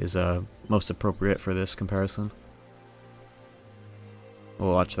is most appropriate for this comparison.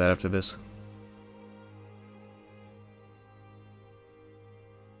 We'll watch that after this.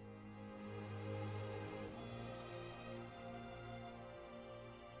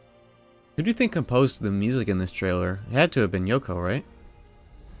 Who do you think composed the music in this trailer? It had to have been Yoko, right?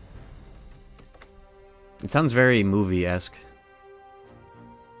 It sounds very movie-esque.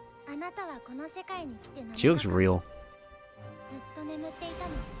 She looks real.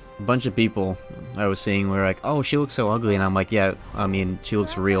 A bunch of people I was seeing were like, oh, she looks so ugly, and I'm like, yeah, I mean, she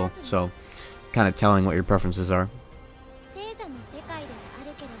looks real, so kind of telling what your preferences are.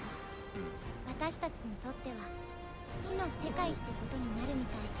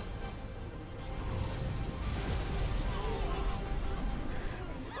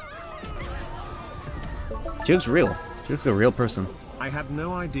 She looks real. She looks like a real person. I had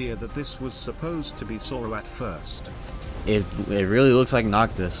no idea that this was supposed to be Sora at first. It really looks like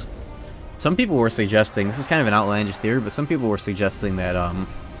Noctis. Some people were suggesting, this is kind of an outlandish theory, but some people were suggesting that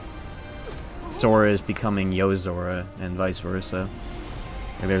Sora is becoming Yozora and vice versa.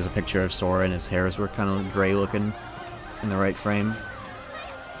 Like there's a picture of Sora and his hairs were kind of gray looking in the right frame.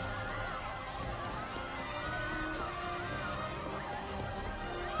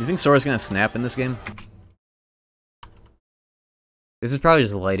 You think Sora's gonna snap in this game? This is probably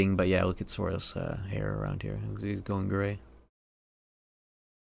just lighting, but yeah, look at Sora's hair around here. He's going gray.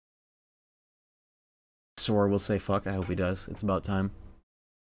 Sora will say fuck. I hope he does. It's about time.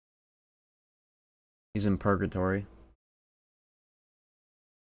 He's in purgatory.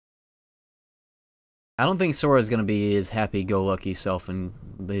 I don't think Sora's gonna be his happy-go-lucky self and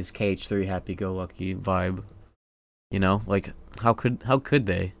his KH3 happy-go-lucky vibe. You know, like how could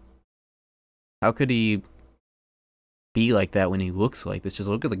they? How could he be like that when he looks like this? Just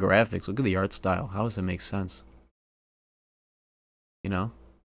look at the graphics, look at the art style. How does it make sense? You know?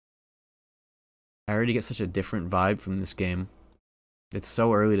 I already get such a different vibe from this game. It's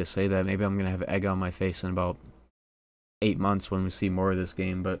so early to say that. Maybe I'm gonna have egg on my face in about 8 months when we see more of this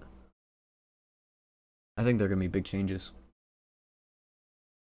game, but I think there are gonna be big changes.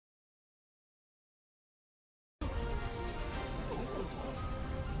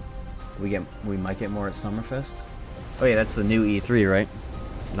 We might get more at Summerfest. Oh yeah, that's the new E3, right?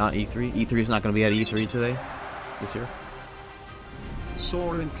 Not E3. E3 is not going to be at E3 today, this year.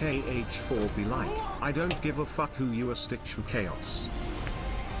 Sora and KH4 be like, I don't give a fuck who you are, Stitch from Chaos.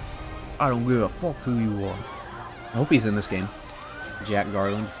 I don't give a fuck who you are. I hope he's in this game. Jack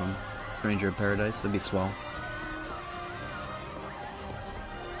Garland from Stranger of Paradise. That'd be swell.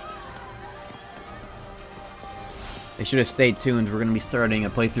 They should have stayed tuned. We're going to be starting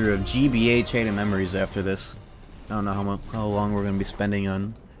a playthrough of GBA Chain of Memories after this. I don't know how long we're going to be spending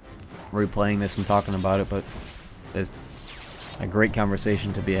on replaying this and talking about it, but there's a great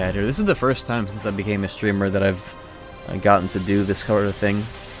conversation to be had here. This is the first time since I became a streamer that I've gotten to do this sort of thing.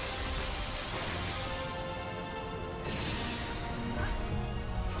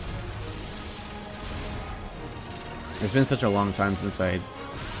 It's been such a long time since I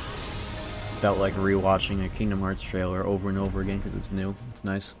felt like rewatching a Kingdom Hearts trailer over and over again because it's new. It's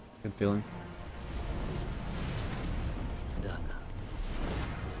nice. Good feeling.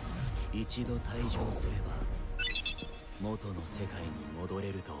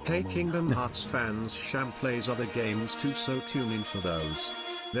 Hey Kingdom Hearts fans, Sham plays other games too, so tune in for those.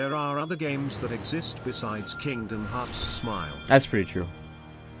 There are other games that exist besides Kingdom Hearts Smile. That's pretty true.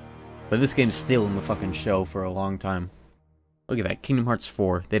 But this game's still in the fucking show for a long time. Look at that, Kingdom Hearts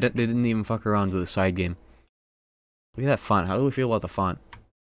 4. They didn't even fuck around with a side game. Look at that font. How do we feel about the font?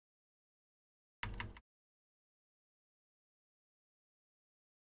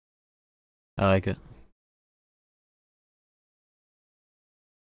 I like it.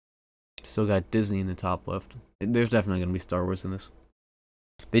 Still got Disney in the top left. There's definitely gonna be Star Wars in this.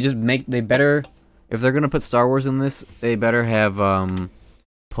 They better, if they're gonna put Star Wars in this, they better have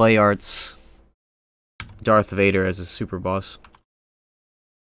Play Arts Darth Vader as a super boss.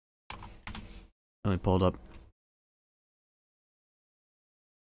 Only pulled up.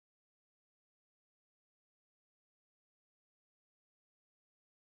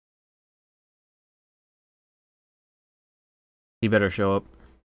 He better show up.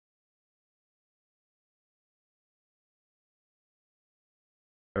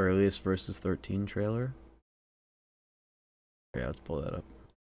 Earliest versus 13 trailer. Yeah, let's pull that up.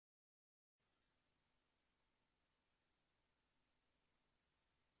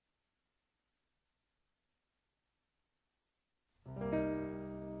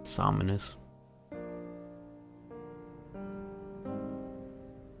 It's ominous.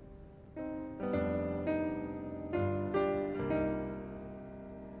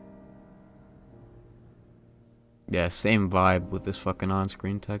 Yeah, same vibe with this fucking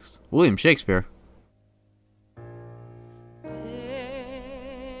on-screen text. William Shakespeare.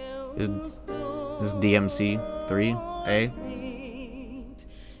 This is DMC 3A.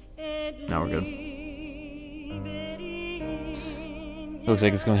 Now we're good. Looks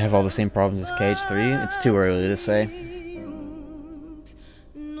like it's gonna have all the same problems as KH3. It's too early to say.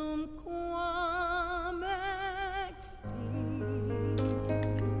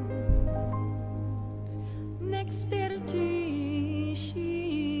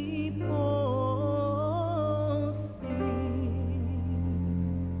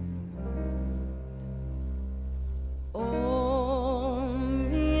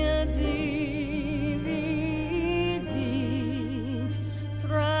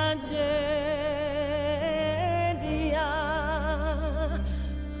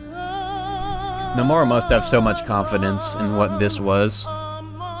 Nomura must have so much confidence in what this was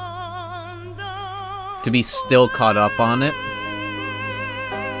to be still caught up on it.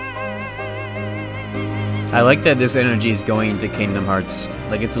 I like that this energy is going into Kingdom Hearts.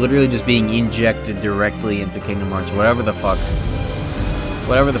 Like, it's literally just being injected directly into Kingdom Hearts, whatever the fuck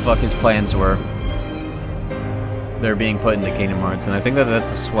his plans were. They're being put into Kingdom Hearts, and I think that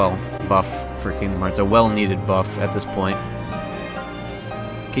that's a swell buff for Kingdom Hearts, a well-needed buff at this point.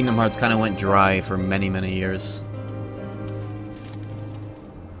 Kingdom Hearts kind of went dry for many, many years.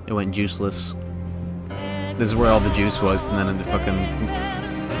 It went juiceless. This is where all the juice was, and then it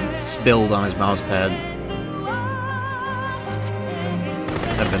fucking spilled on his mouse pad.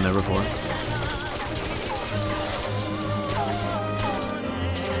 I've been there before.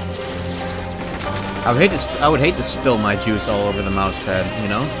 I would hate to spill my juice all over the mouse pad, you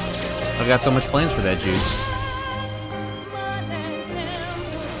know? I've got so much plans for that juice.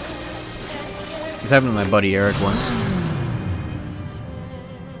 This happened to my buddy Eric once.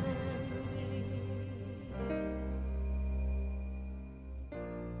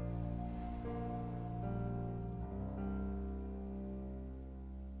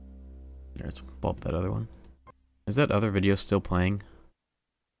 Let's pull up that other one. Is that other video still playing?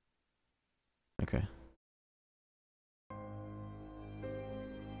 Okay.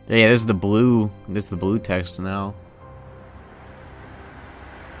 Yeah, this is the blue text now.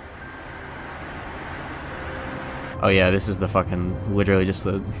 Oh yeah, this is the fucking, literally just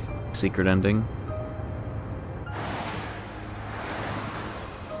the secret ending.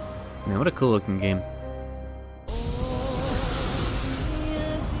 Man, what a cool looking game.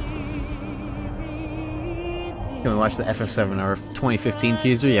 Can we watch the FF7 or 2015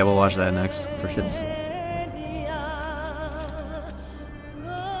 teaser? Yeah, we'll watch that next, for shits.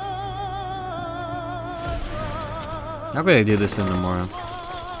 How could I do this in Nomura?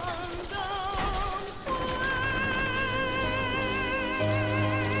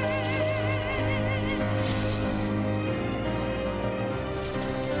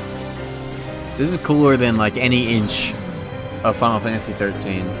 This is cooler than like any inch of Final Fantasy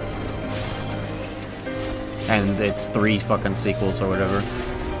 13. And it's 3 fucking sequels or whatever.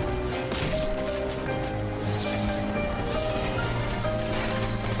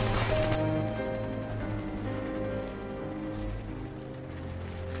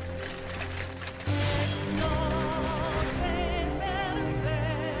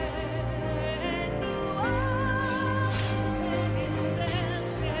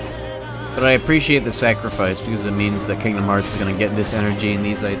 But I appreciate the sacrifice because it means that Kingdom Hearts is gonna get this energy and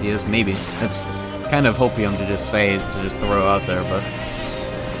these ideas. Maybe. That's kind of hopium to just say, to just throw out there, but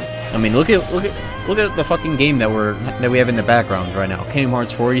I mean, look at the fucking game that we have in the background right now. Kingdom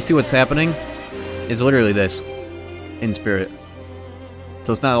Hearts 4. You see what's happening? It's literally this in spirit.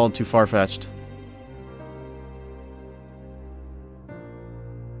 So it's not all too far-fetched.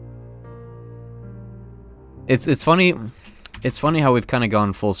 It's funny. It's funny how we've kind of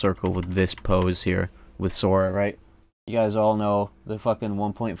gone full circle with this pose here with Sora, right? You guys all know the fucking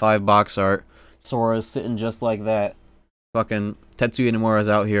 1.5 box art. Sora's sitting just like that. Fucking Tetsuya Nomura's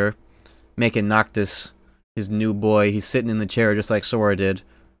out here making Noctis his new boy. He's sitting in the chair just like Sora did.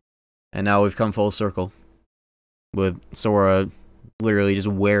 And now we've come full circle with Sora literally just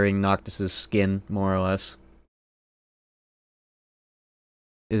wearing Noctis's skin, more or less.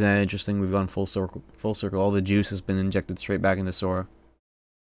 Isn't that interesting? We've gone full circle. Full circle. All the juice has been injected straight back into Sora.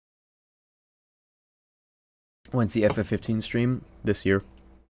 When's the FF15 stream? This year.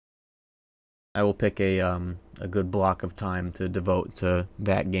 I will pick a good block of time to devote to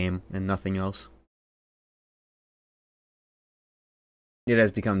that game and nothing else. It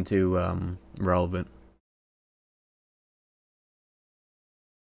has become too relevant.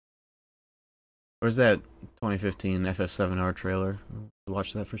 Where's that 2015 FF7R trailer?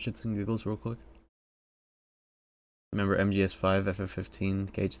 Watch that for shits and giggles real quick. Remember MGS5,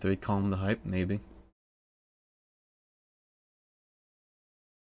 FF15, KH3, calm the hype? Maybe.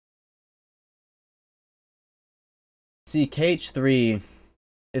 See, KH3,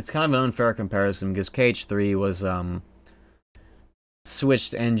 it's kind of an unfair comparison because KH3 was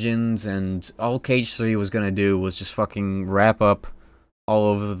switched engines, and all KH3 was gonna do was just fucking wrap up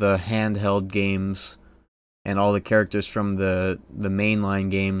all of the handheld games and all the characters from the mainline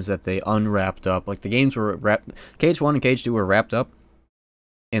games that they unwrapped up. Like, the games were wrapped. KH1 and KH2 were wrapped up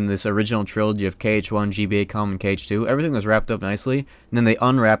in this original trilogy of KH1, GBA Com, and KH2. Everything was wrapped up nicely, and then they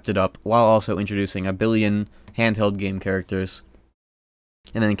unwrapped it up while also introducing a billion handheld game characters.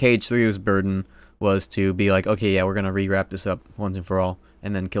 And then KH3's burden was to be like, okay, yeah, we're gonna rewrap this up once and for all,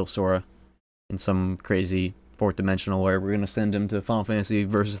 and then kill Sora in some crazy fourth dimensional where we're gonna send him to Final Fantasy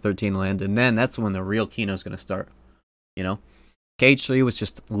Versus 13 land, and then that's when the real Kino's gonna start. You know? KH3 was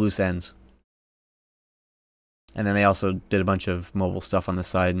just loose ends. And then they also did a bunch of mobile stuff on the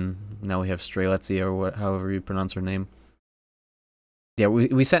side, and now we have Streletsy, or however you pronounce her name. Yeah,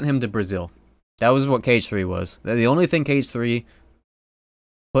 we sent him to Brazil. That was what KH3 was. The only thing KH3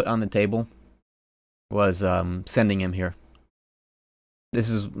 put on the table was sending him here. This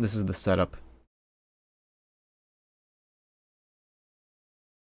is the setup.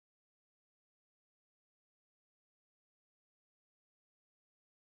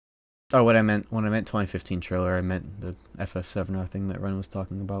 Oh, when I meant 2015 trailer, I meant the FF7R thing that Ren was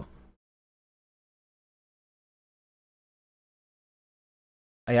talking about.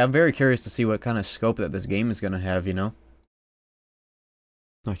 I'm very curious to see what kind of scope that this game is going to have, you know?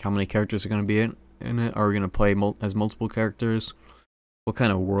 Like, how many characters are going to be in it? Are we going to play as multiple characters? What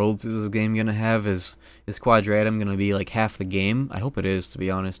kind of worlds is this game going to have? Is Quadratum going to be like half the game? I hope it is, to be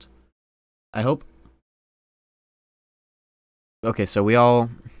honest. I hope... Okay, so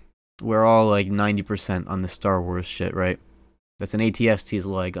we're all like 90% on the Star Wars shit, right? That's an ATST's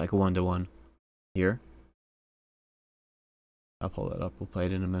like 1-to-1. Here. I'll pull that up. We'll play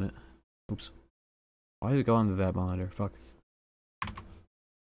it in a minute. Oops. Why does it go onto that monitor? Fuck.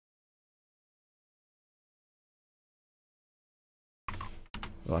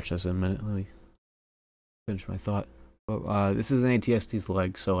 Watch this in a minute. Let me finish my thought. But, this is an ATST's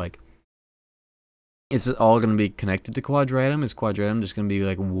leg, so like, is it all going to be connected to Quadratum? Is Quadratum just going to be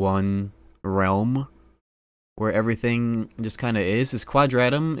like one realm where everything just kind of is? Is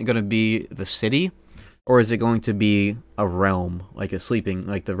Quadratum going to be the city? Or is it going to be a realm, like a sleeping,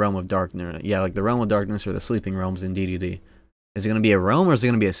 like the realm of darkness? Yeah, like the realm of darkness or the sleeping realms in DDD. Is it going to be a realm or is it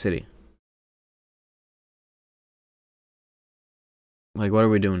going to be a city? Like, what are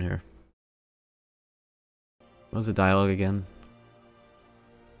we doing here? What was the dialogue again?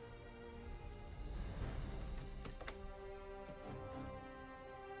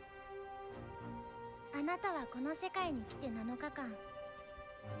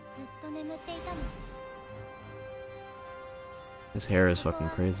 His hair is fucking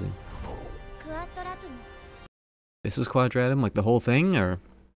crazy. This is Quadratum, like the whole thing, or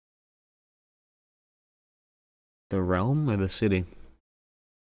the realm or the city?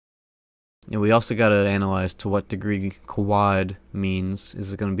 And we also gotta analyze to what degree quad means.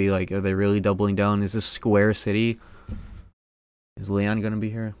 Is it gonna be like, are they really doubling down? Is this Square City? Is Leon gonna be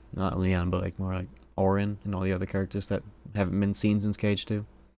here? Not Leon, but like more like Auron and all the other characters that haven't been seen since KH2.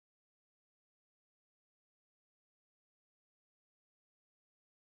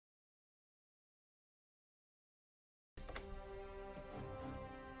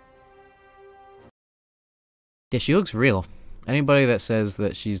 Yeah, she looks real. Anybody that says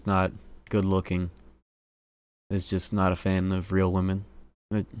that she's not good looking is just not a fan of real women.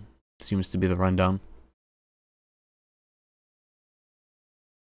 It seems to be the rundown.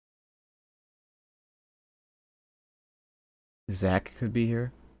 Zack could be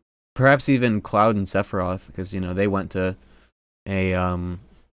here. Perhaps even Cloud and Sephiroth, because, you know, they went to a,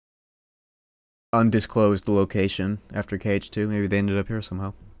 undisclosed location after KH2. Maybe they ended up here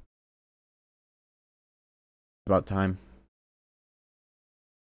somehow. About time.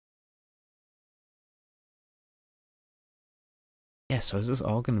 Yeah, so is this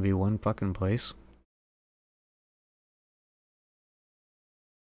all gonna be one fucking place?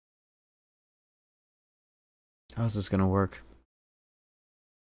 How's this gonna work?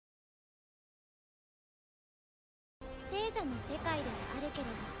 聖者の世界ではあるけれど、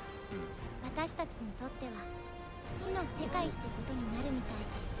私たちにとっては死の世界ってことになるみたい。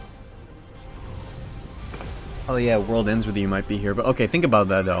 Oh yeah, World Ends With You might be here, but okay, think about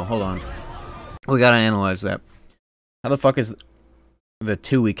that though. Hold on. We gotta analyze that. How the fuck is the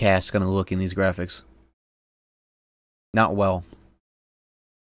 2 we cast gonna look in these graphics? Not well.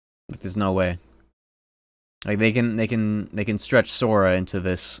 Like, there's no way. Like they can stretch Sora into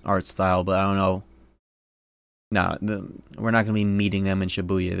this art style, but I don't know. Nah, we're not gonna be meeting them in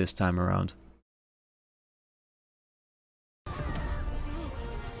Shibuya this time around.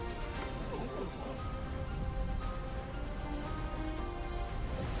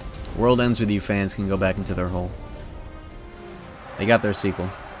 World Ends With You fans can go back into their hole. They got their sequel.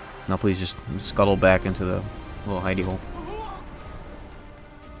 Now please just scuttle back into the little hidey hole.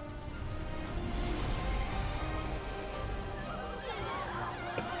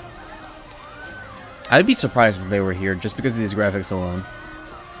 I'd be surprised if they were here just because of these graphics alone.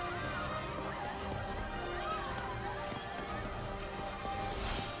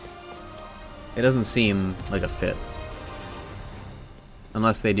 It doesn't seem like a fit.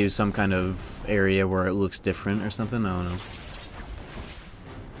 Unless they do some kind of area where it looks different or something, I don't know.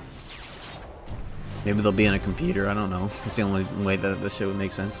 Maybe they'll be in a computer, I don't know. It's the only way that this shit would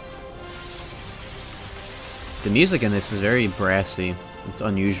make sense. The music in this is very brassy. It's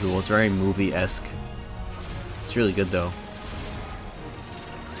unusual, it's very movie-esque. It's really good though.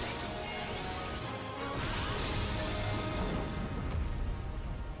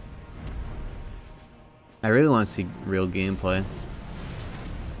 I really want to see real gameplay.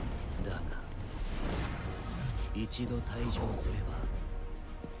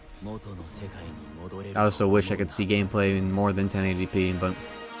 I also wish I could see gameplay in more than 1080p, but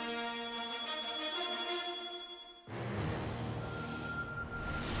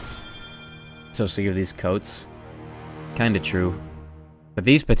so sick of these coats. Kinda true. But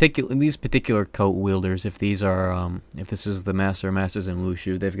these particular coat wielders, if these are if this is the Masters in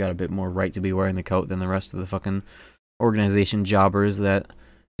Lushu, they've got a bit more right to be wearing the coat than the rest of the fucking organization jobbers that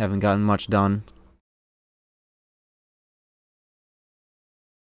haven't gotten much done.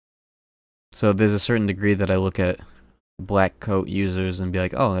 So there's a certain degree that I look at black coat users and be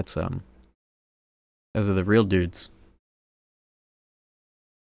like, oh, that's those are the real dudes.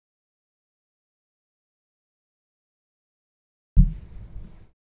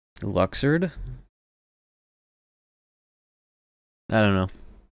 Luxord? I don't know.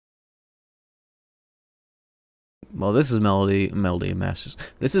 Well, this is Melody of Masters.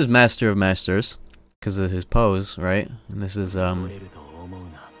 This is Master of Masters because of his pose, right? And this is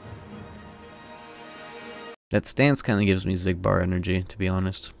that stance kind of gives me Zigbar energy, to be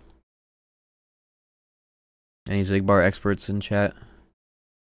honest. Any Zigbar experts in chat?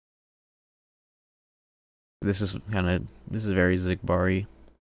 This is very Zigbar-y.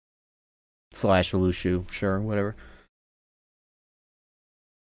 / Lushu, sure, whatever.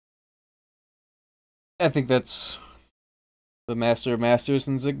 I think that's the Master of Masters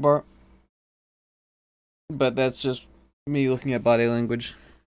in Zigbar. But that's just me looking at body language.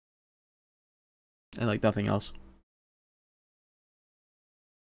 And like nothing else.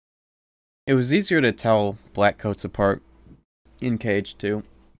 It was easier to tell black coats apart in KH2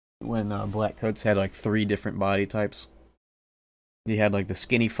 when black coats had like 3 different body types. You had like the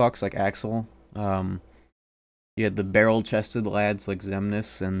skinny fucks like Axel. You had the barrel-chested lads like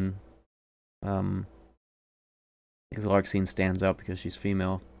Xemnas, and because Larxene stands out because she's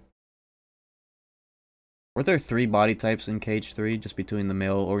female. Were there 3 body types in KH3 just between the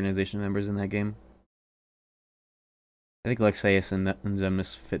male organization members in that game? I think Lexaeus and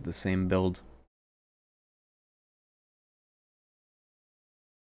Xemnas fit the same build.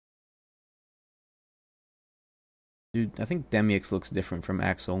 Dude, I think Demyx looks different from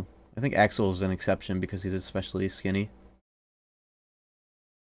Axel. I think Axel is an exception because he's especially skinny.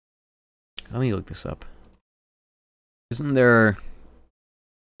 Let me look this up. Isn't there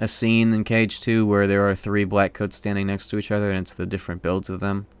a scene in KH2 where there are 3 black coats standing next to each other and it's the different builds of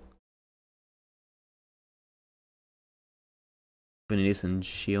them? Benitez and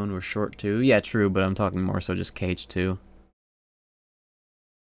Shion were short too. Yeah, true, but I'm talking more so just KH2.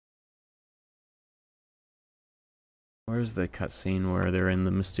 Where's the cutscene where they're in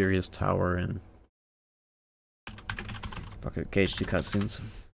the mysterious tower and... Fuck it, KH2 cutscenes.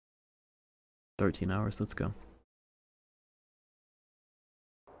 13 hours, let's go.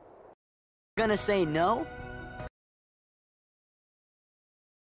 Gonna say no?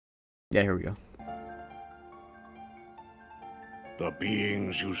 Yeah, here we go. The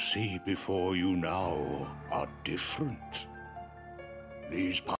beings you see before you now are different.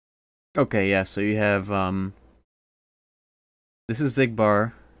 These Okay, yeah, so you have, this is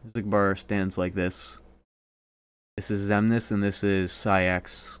Zigbar. Zigbar stands like this. This is Xemnas, and this is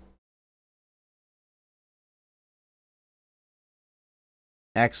Sayax.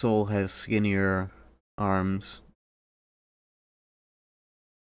 Axel has skinnier arms.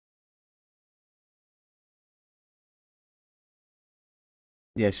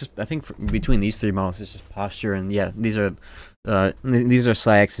 Yeah, it's just, I think between these three models, it's just posture, and yeah, these are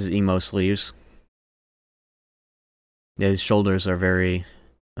Sayax's emo sleeves. Yeah, his shoulders are very,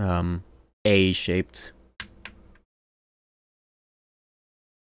 A-shaped.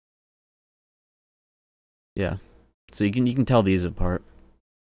 Yeah, so you can tell these apart.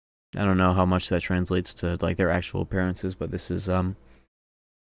 I don't know how much that translates to like their actual appearances, but this is yeah,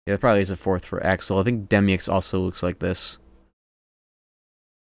 it probably is a fourth for Axel. I think Demyx also looks like this.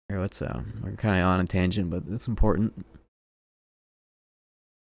 Here, let's we're kind of on a tangent, but it's important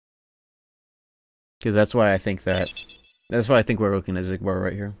because that's why I think we're looking at Zigbar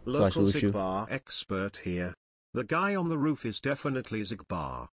right here. Local Zigbar expert here. The guy on the roof is definitely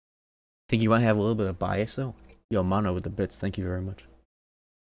Zigbar. Think you might have a little bit of bias though? Yo, Mono with the bits, thank you very much.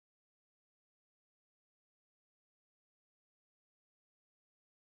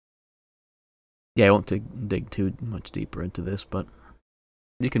 Yeah, I won't dig too much deeper into this, but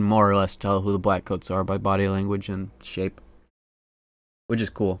you can more or less tell who the black coats are by body language and shape, which is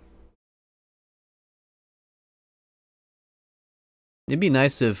cool. It'd be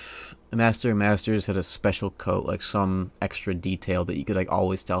nice if Master of Masters had a special coat, like some extra detail that you could like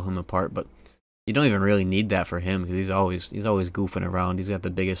always tell him apart, but you don't even really need that for him because he's always goofing around. He's got the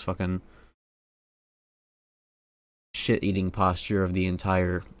biggest fucking shit-eating posture of the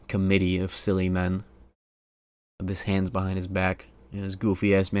entire committee of silly men, with his hands behind his back and his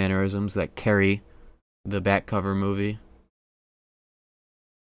goofy-ass mannerisms that carry the back cover movie.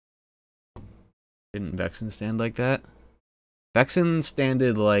 Didn't Vexen stand like that? Vexen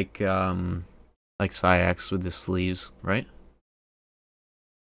standed like Sayax with the sleeves, right?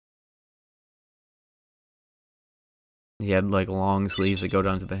 He had like long sleeves that go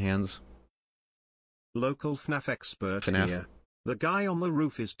down to the hands. Local FNAF expert FNAF. here. The guy on the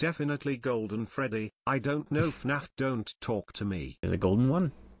roof is definitely Golden Freddy. I don't know FNAF, don't talk to me. Is it golden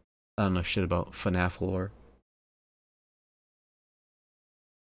one? I don't know shit about FNAF lore.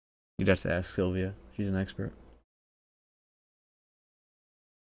 You'd have to ask Sylvia. She's an expert.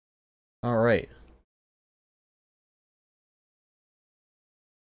 Alright.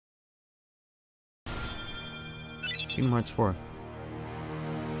 Kingdom Hearts 4.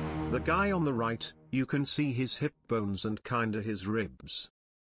 The guy on the right, you can see his hip bones and kinda his ribs.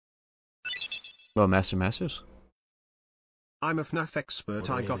 Well, Masters? I'm a FNAF expert,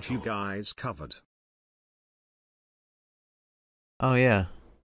 I got you guys covered. Oh yeah.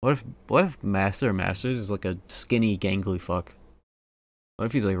 What if Master Masters is like a skinny, gangly fuck? What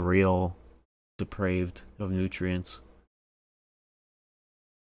if he's like real depraved of nutrients?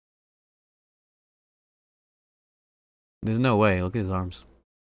 There's no way. Look at his arms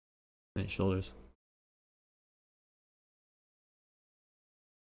and his shoulders.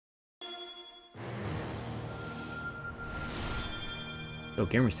 Oh,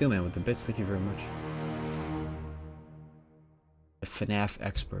 Gamer Steelman with the bits. Thank you very much. A FNAF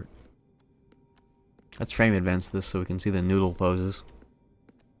expert. Let's frame advance this so we can see the noodle poses.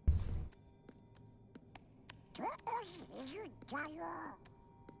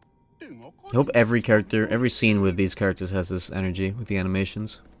 I hope every scene with these characters has this energy with the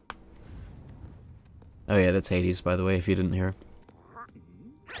animations. Oh yeah, that's Hades, by the way, if you didn't hear.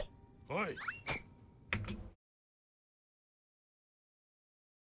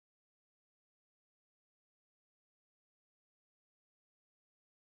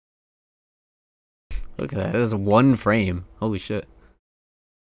 Look at that, that's one frame. Holy shit.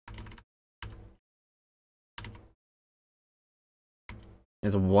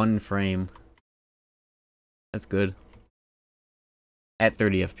 It's one frame. That's good. At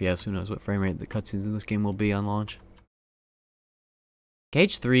 30 FPS, who knows what frame rate the cutscenes in this game will be on launch.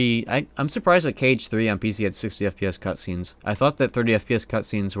 KH3, I'm surprised that KH3 on PC had 60 FPS cutscenes. I thought that 30 FPS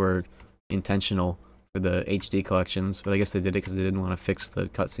cutscenes were intentional for the HD collections, but I guess they did it because they didn't want to fix the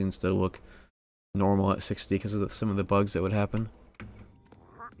cutscenes to look normal at 60 because of some of the bugs that would happen.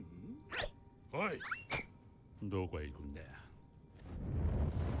 おい、どこへ行くんだよ。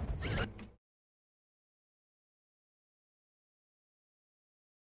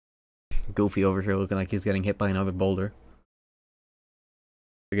Goofy over here looking like he's getting hit by another boulder.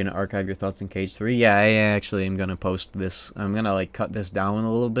 You're gonna archive your thoughts in Cage 3? Yeah, I actually am gonna post this. I'm gonna like cut this down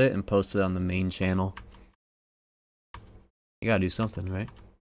a little bit and post it on the main channel. You gotta do something, right?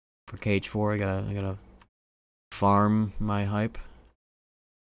 For Cage 4, I gotta farm my hype.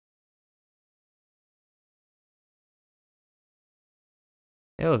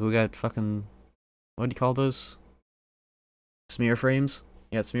 Yeah, look, we got fucking, what do you call those? Smear frames?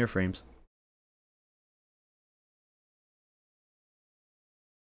 Yeah, smear frames.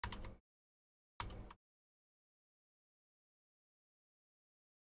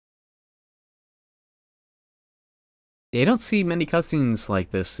 Yeah, you don't see many cutscenes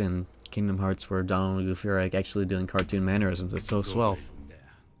like this in Kingdom Hearts where Donald and Goofy are like actually doing cartoon mannerisms. It's so swell.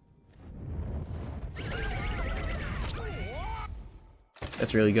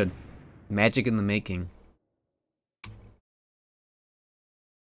 That's really good. Magic in the making.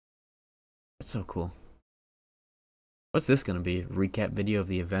 That's so cool. What's this gonna be? Recap video of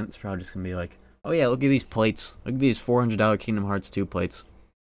the event? It's probably just gonna be like, oh yeah, look at these plates. Look at these $400 Kingdom Hearts 2 plates.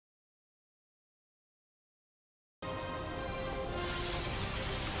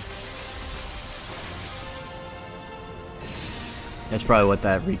 That's probably what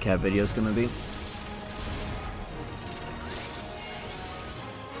that recap video is gonna be.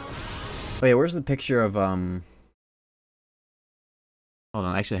 Oh yeah, where's the picture of Hold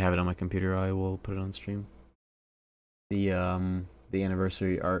on, I actually have it on my computer. I will put it on stream. The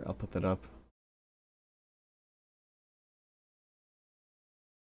anniversary art, I'll put that up.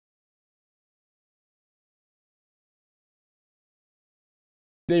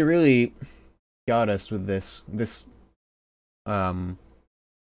 They really got us with this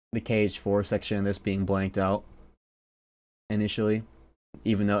the Cage 4 section of this being blanked out initially,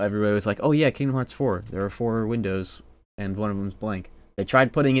 even though everybody was like, oh yeah, Kingdom Hearts 4, there are 4 windows and one of them's blank. They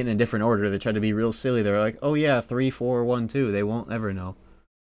tried putting it in a different order. They tried to be real silly. They were like, oh yeah, 3, 4, 1, 2. They won't ever know.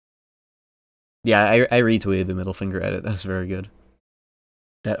 Yeah, I retweeted the middle finger edit. That's very good.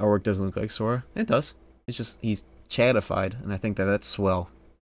 That artwork doesn't look like Sora. It does. It's just, he's chatified, and I think that's swell.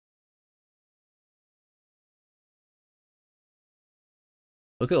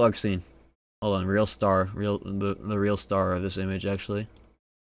 Look at Larxene. Hold on, real star. The real star of this image, actually.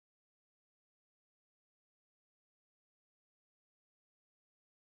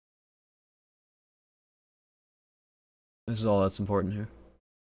 This is all that's important here.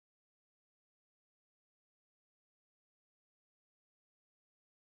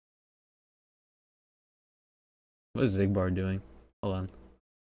 What is Zigbar doing? Hold on.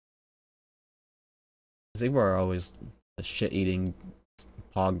 Zigbar always a shit-eating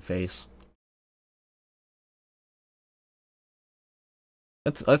hog face.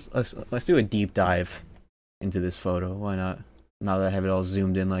 Let's do a deep dive into this photo. Why not? Now that I have it all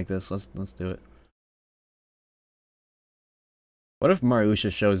zoomed in like this, let's do it. What if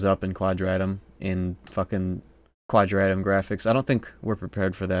Marusha shows up in Quadratum in fucking Quadratum graphics? I don't think we're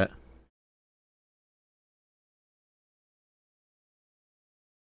prepared for that.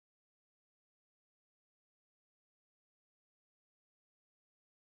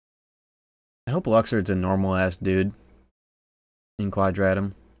 I hope Luxord's a normal-ass dude in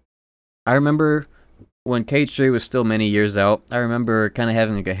Quadratum. I remember when Cage 3 was still many years out, I remember kind of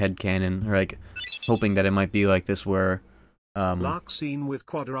having like a headcanon, or like hoping that it might be like this where Larxene with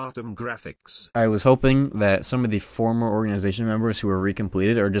Quadratum graphics. I was hoping that some of the former organization members who were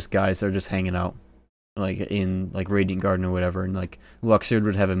recompleted are just guys that are just hanging out, like in like Radiant Garden or whatever, and like Luxord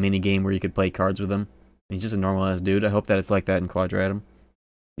would have a mini game where you could play cards with him. He's just a normal ass dude. I hope that it's like that in Quadratum.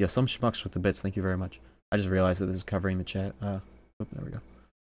 Yeah, some schmucks with the bits. Thank you very much. I just realized that this is covering the chat. There we go.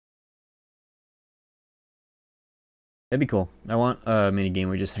 That'd be cool. I want a mini game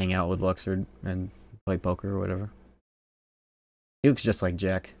where you just hang out with Luxord and play poker or whatever. He looks just like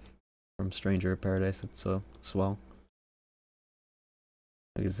Jack from Stranger of Paradise. It's so swell.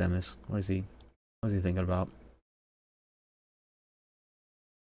 Look at Zemis. What is he thinking about?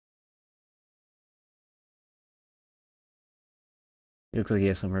 He looks like he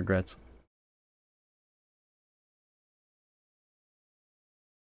has some regrets.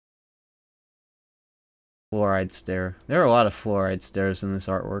 Fluoride stare. There are a lot of fluoride stares in this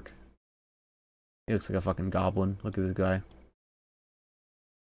artwork. He looks like a fucking goblin. Look at this guy.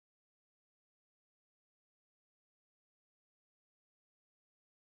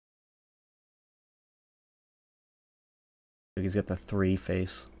 Look, he's got the 3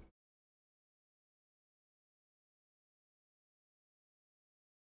 face.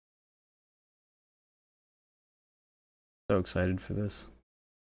 So excited for this.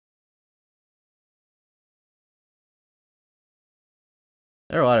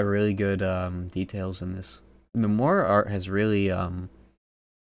 There are a lot of really good details in this. The more art has really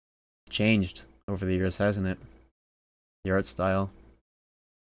changed over the years, hasn't it? The art style.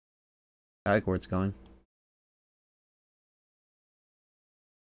 I like where it's going.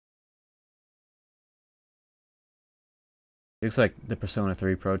 It looks like the Persona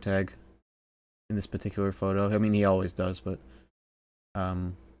 3 Pro tag in this particular photo. I mean, he always does, but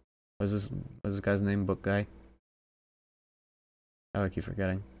what's this guy's name? Book guy? I keep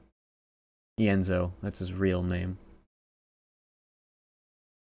forgetting. Ienzo, that's his real name.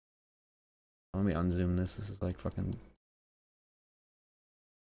 Let me unzoom this. This is like fucking.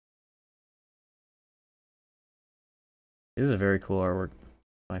 This is a very cool artwork.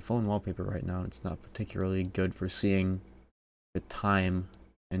 My phone wallpaper right now, it's not particularly good for seeing the time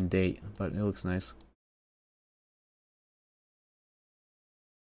and date, but it looks nice.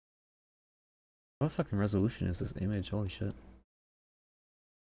 What fucking resolution is this image? Holy shit.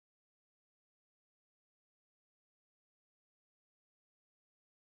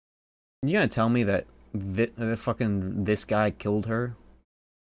 You gonna tell me that this guy killed her?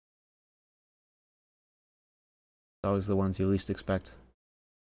 Always the ones you least expect.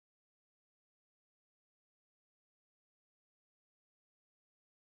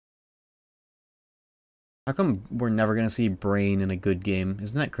 How come we're never gonna see Brain in a good game?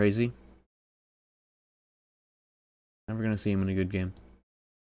 Isn't that crazy? Never gonna see him in a good game.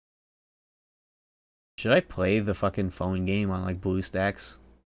 Should I play the fucking phone game on like BlueStacks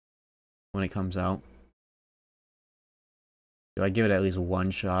when it comes out? Do I give it at least one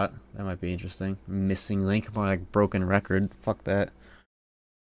shot? That might be interesting. Missing link, more like broken record. Fuck that.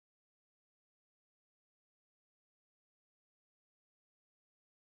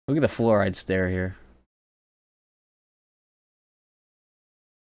 Look at the fluoride stare here.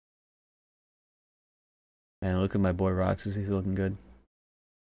 Man, look at my boy Roxas. He's looking good.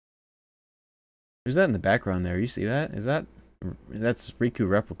 Who's that in the background there? You see that? That's Riku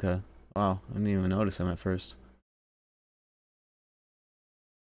Replica. Wow, I didn't even notice him at first.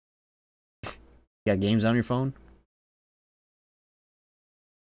 You got games on your phone?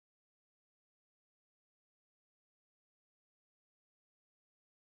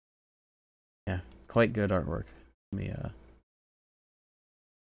 Yeah, quite good artwork. Let me I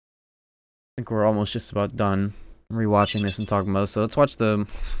think we're almost just about done rewatching this and talking about it. So let's watch the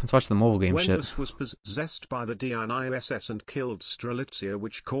mobile game shit. Ventus was possessed by the Dionysus and killed Strelitzia,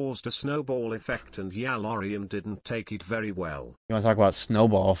 which caused a snowball effect, and Yalorium didn't take it very well. You want to talk about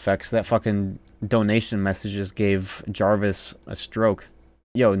snowball effects? That fucking donation messages gave Jarvis a stroke.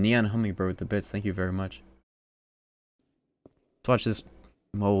 Yo, Neon Hummingbird with the bits. Thank you very much. Let's watch this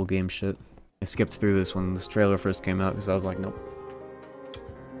mobile game shit. I skipped through this when this trailer first came out because I was like, nope.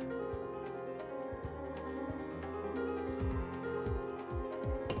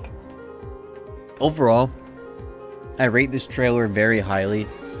 Overall, I rate this trailer very highly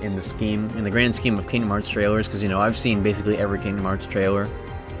in the grand scheme of Kingdom Hearts trailers, because, you know, I've seen basically every Kingdom Hearts trailer,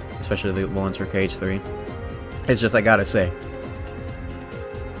 especially the ones for KH3. It's just, I gotta say,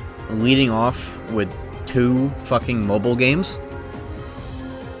 leading off with 2 fucking mobile games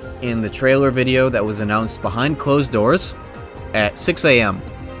in the trailer video that was announced behind closed doors at 6 AM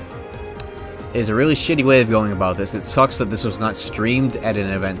is a really shitty way of going about this. It sucks that this was not streamed at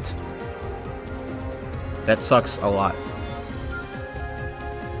an event. That sucks a lot.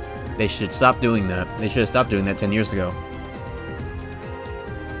 They should stop doing that. They should have stopped doing that 10 years ago.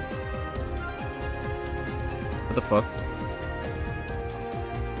 What the fuck?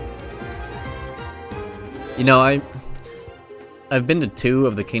 You know, I've been to 2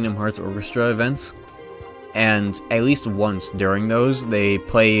 of the Kingdom Hearts Orchestra events, and at least once during those, they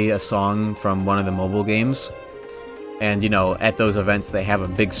play a song from one of the mobile games. And, you know, at those events, they have a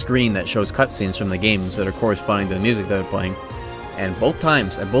big screen that shows cutscenes from the games that are corresponding to the music that they're playing. And both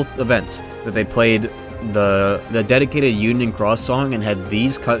times, at both events, that they played the dedicated Union Cross song and had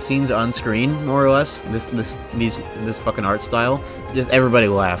these cutscenes on screen, more or less, this fucking art style, just everybody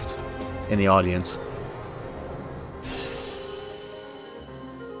laughed in the audience.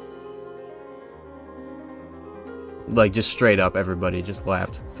 Like, just straight up, everybody just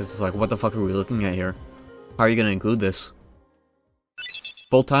laughed. Because it's like, what the fuck are we looking at here? How are you gonna include this?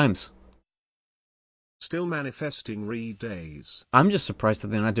 Both times. Still manifesting days. I'm just surprised that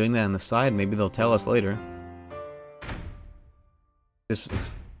they're not doing that on the side. Maybe they'll tell us later.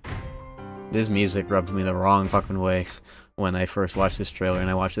 This music rubbed me the wrong fucking way when I first watched this trailer and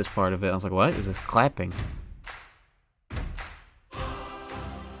I watched this part of it. I was like, what is this clapping?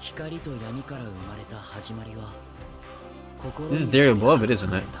 光と闇から生まれた始まりは This is dearly beloved,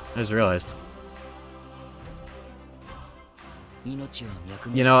 isn't it? I just realized.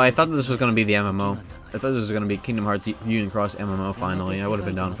 You know, I thought this was going to be the MMO. I thought this was going to be Kingdom Hearts Union Cross MMO finally. I would have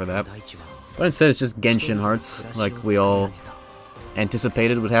been down for that. But instead it's just Genshin Hearts, like we all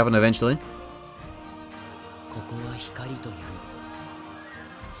anticipated would happen eventually.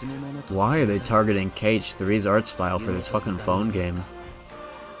 Why are they targeting KH3's art style for this fucking phone game?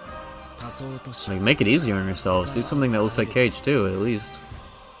 Like, make it easier on yourselves. Do something that looks like KH2, at least.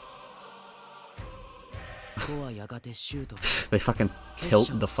 They fucking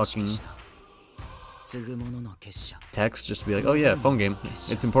tilt the fucking text just to be like, oh yeah, phone game.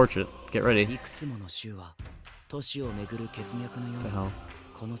 It's in portrait. Get ready. What the hell?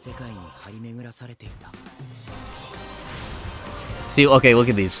 See, okay, look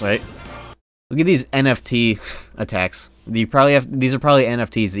at these, right? Look at these NFT attacks. You probably have, these are probably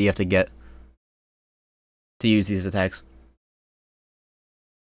NFTs that you have to get to use these attacks.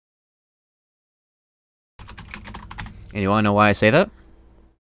 And you wanna know why I say that?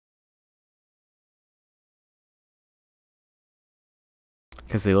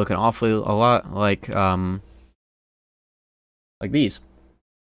 Because they look an awfully a lot like these.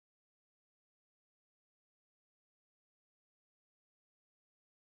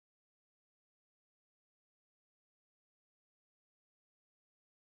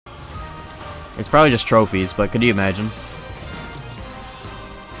 It's probably just trophies, but could you imagine?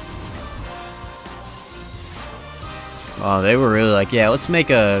 Oh, they were really like, yeah, let's make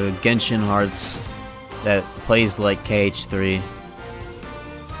a Genshin Hearts that plays like KH3.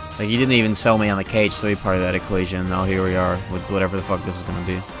 Like, you didn't even sell me on the KH3 part of that equation. Now here we are with whatever the fuck this is gonna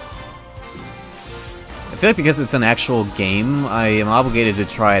be. I feel like because it's an actual game, I am obligated to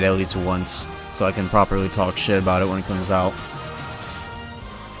try it at least once, so I can properly talk shit about it when it comes out.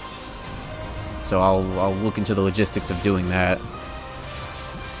 So I'll look into the logistics of doing that.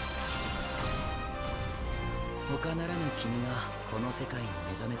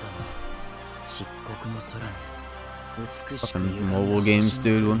 Fucking mobile games,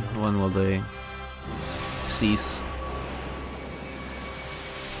 dude. When will they cease?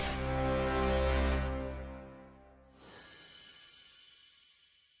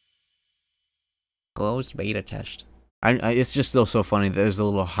 Closed beta test. It's just still so funny that there's a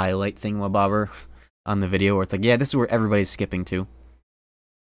little highlight thingamabobber on the video where it's like, yeah, this is where everybody's skipping to.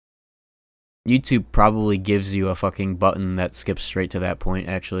 YouTube probably gives you a fucking button that skips straight to that point,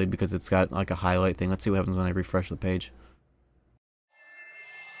 actually, because it's got like a highlight thing. Let's see what happens when I refresh the page.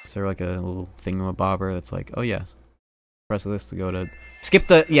 Is there like a little thingamabobber that's like, oh yeah, press this to go to... Skip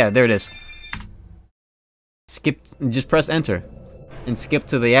the... Yeah, there it is. Skip... Just press enter. And skip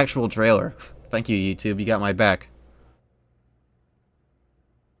to the actual trailer. Thank you, YouTube. You got my back.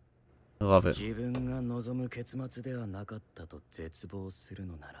 I love it.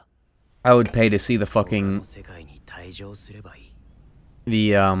 I would pay to see the fucking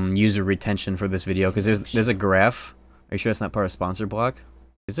user retention for this video, because there's a graph. Are you sure it's not part of sponsor block?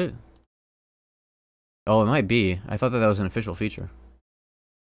 Is it? Oh, it might be. I thought that was an official feature.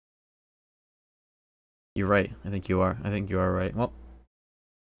 You're right. I think you are. I think you are right. Well,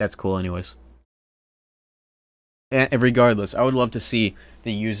 that's cool anyways. And regardless, I would love to see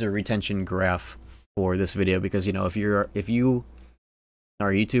the user retention graph for this video, because, you know, if you are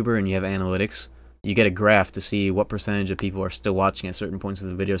a YouTuber and you have analytics, you get a graph to see what percentage of people are still watching at certain points of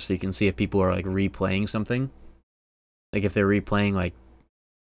the video, so you can see if people are like replaying something. Like if they're replaying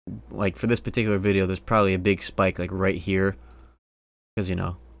like for this particular video, there's probably a big spike like right here, because, you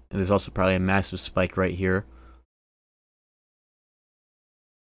know, and there's also probably a massive spike right here.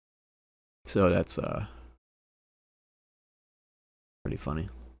 So that's pretty funny.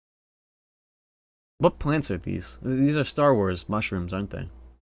 What plants are these? These are Star Wars mushrooms, aren't they?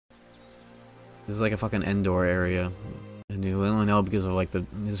 This is like a fucking Endor area. And you only know because of like this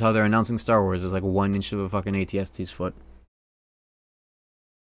is how they're announcing Star Wars. It's like 1 inch of a fucking ATST's foot.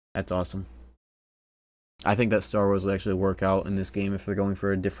 That's awesome. I think that Star Wars will actually work out in this game if they're going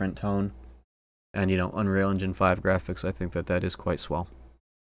for a different tone. And, you know, Unreal Engine 5 graphics, I think that is quite swell.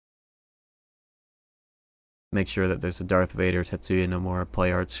 Make sure that there's a Darth Vader, Tetsuya Nomura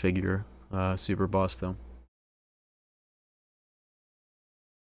Play Arts figure. Super boss though.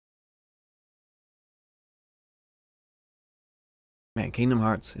 Man, Kingdom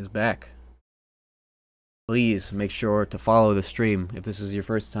Hearts is back. Please make sure to follow the stream if this is your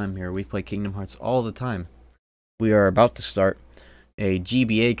first time here. We play Kingdom Hearts all the time. We are about to start a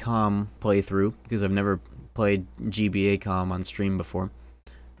GBA.com playthrough, because I've never played GBA.com on stream before.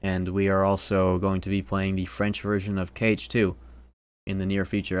 And we are also going to be playing the French version of KH2 in the near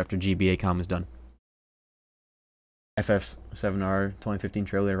future after GBA.com is done. FF7R 2015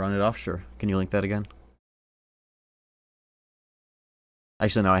 trailer, run it off? Sure. Can you link that again?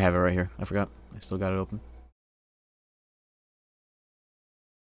 Actually, no, I have it right here. I forgot. I still got it open.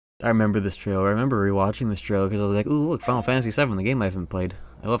 I remember this trailer. I remember rewatching this trailer because I was like, ooh, look, Final Fantasy VII, the game I haven't played.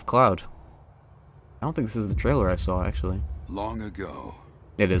 I love Cloud. I don't think this is the trailer I saw, actually. Long ago,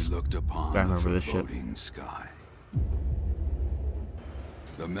 It is. we looked upon I remember the this shit. foreboding sky.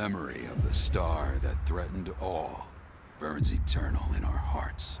 The memory of the star that threatened all burns eternal in our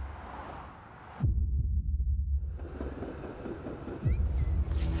hearts.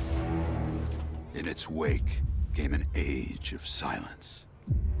 In its wake came an age of silence.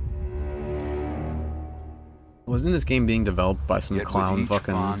 Wasn't this game being developed by some Yet with clown each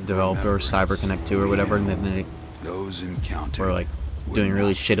fucking fond developer, remembrance, CyberConnect 2 or whatever, and then they Those encounters were like would doing really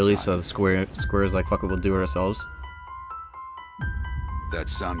not shittily, be so the Square's like, fuck it, we'll do it ourselves. that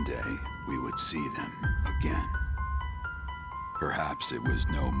someday we would see them again. Perhaps it was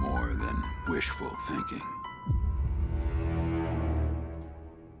no more than wishful thinking.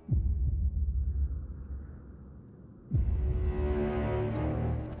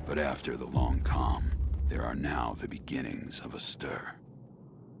 But after the long calm, there are now the beginnings of a stir.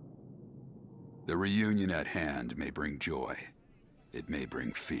 The reunion at hand may bring joy. It may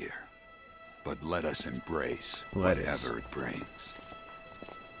bring fear. But let us embrace whatever it brings.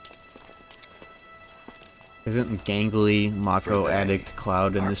 Isn't gangly Mako For they addict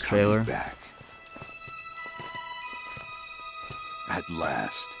Cloud in are this coming trailer? back. At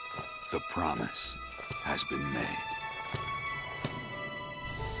last, the promise has been made.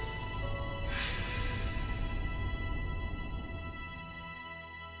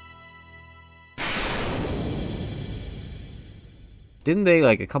 Didn't they,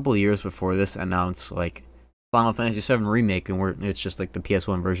 like, a couple of years before this announce, like, Final Fantasy VII Remake, and it's just, like, the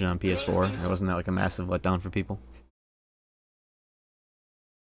PS1 version on PS4? Wasn't that, like, a massive letdown for people?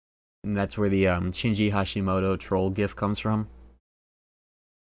 And that's where the Shinji Hashimoto troll gif comes from.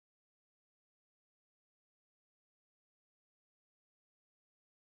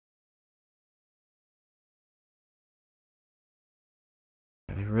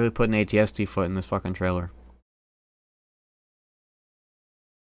 They really put an ATST foot in this fucking trailer.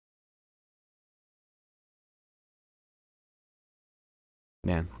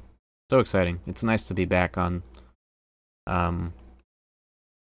 Man, so exciting. It's nice to be back on,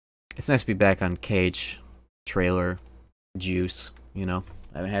 it's nice to be back on Cage trailer juice, you know?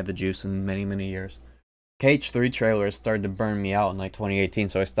 I haven't had the juice in many, many years. Cage 3 trailers started to burn me out in, like, 2018,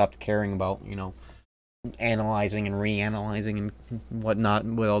 so I stopped caring about, you know, analyzing and reanalyzing and whatnot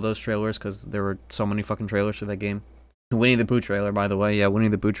with all those trailers, because there were so many fucking trailers for that game. Winnie the Pooh trailer, by the way. Yeah, Winnie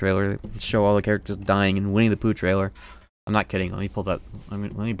the Pooh trailer. They show all the characters dying in Winnie the Pooh trailer. I'm not kidding. Let me pull that. Let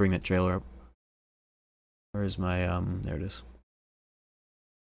me bring that trailer up. Where's my there it is.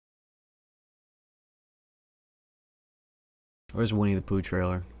 Where's Winnie the Pooh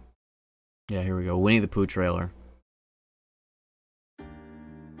trailer? Yeah, here we go. Winnie the Pooh trailer.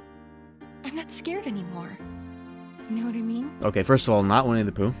 I'm not scared anymore. You know what I mean? Okay, first of all, not Winnie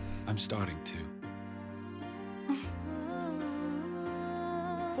the Pooh. I'm starting to.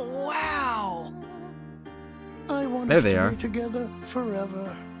 Wow! I want There us they to are. be together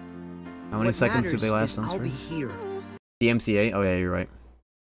forever. How many seconds did they last on I'll be screen? here. The MCA? Oh yeah, you're right.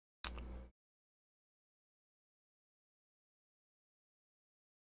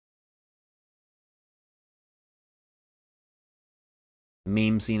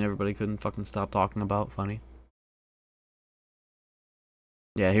 Meme scene everybody couldn't fucking stop talking about. Funny.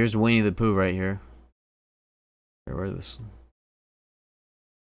 Yeah, here's Winnie the Pooh right here. Where is this?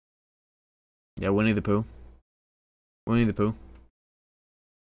 Yeah, Winnie the Pooh. Winnie the Pooh.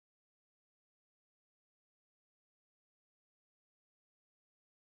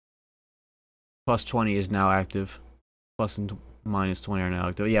 Plus 20 is now active. Plus and minus 20 are now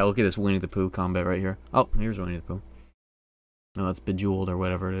active. Yeah, look at this Winnie the Pooh combat right here. Oh, here's Winnie the Pooh. No, that's Bejeweled or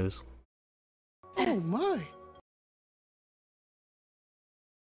whatever it is. Oh my!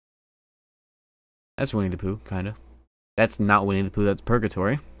 That's Winnie the Pooh, kinda. That's not Winnie the Pooh, that's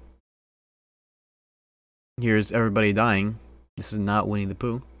Purgatory. Here's everybody dying. This is not Winnie the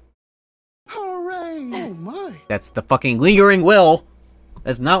Pooh. Hooray! Oh my! That's the fucking Lingering Will!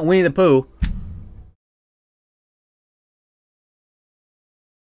 That's not Winnie the Pooh.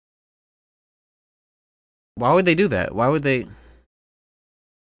 Why would they do that? Why would they...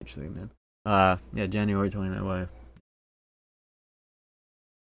 Actually, man. Yeah, January 29th. Why?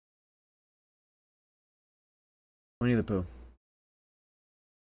 Winnie the Pooh.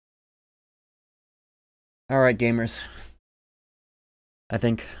 Alright, gamers. I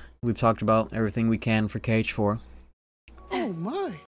think we've talked about everything we can for KH4. my.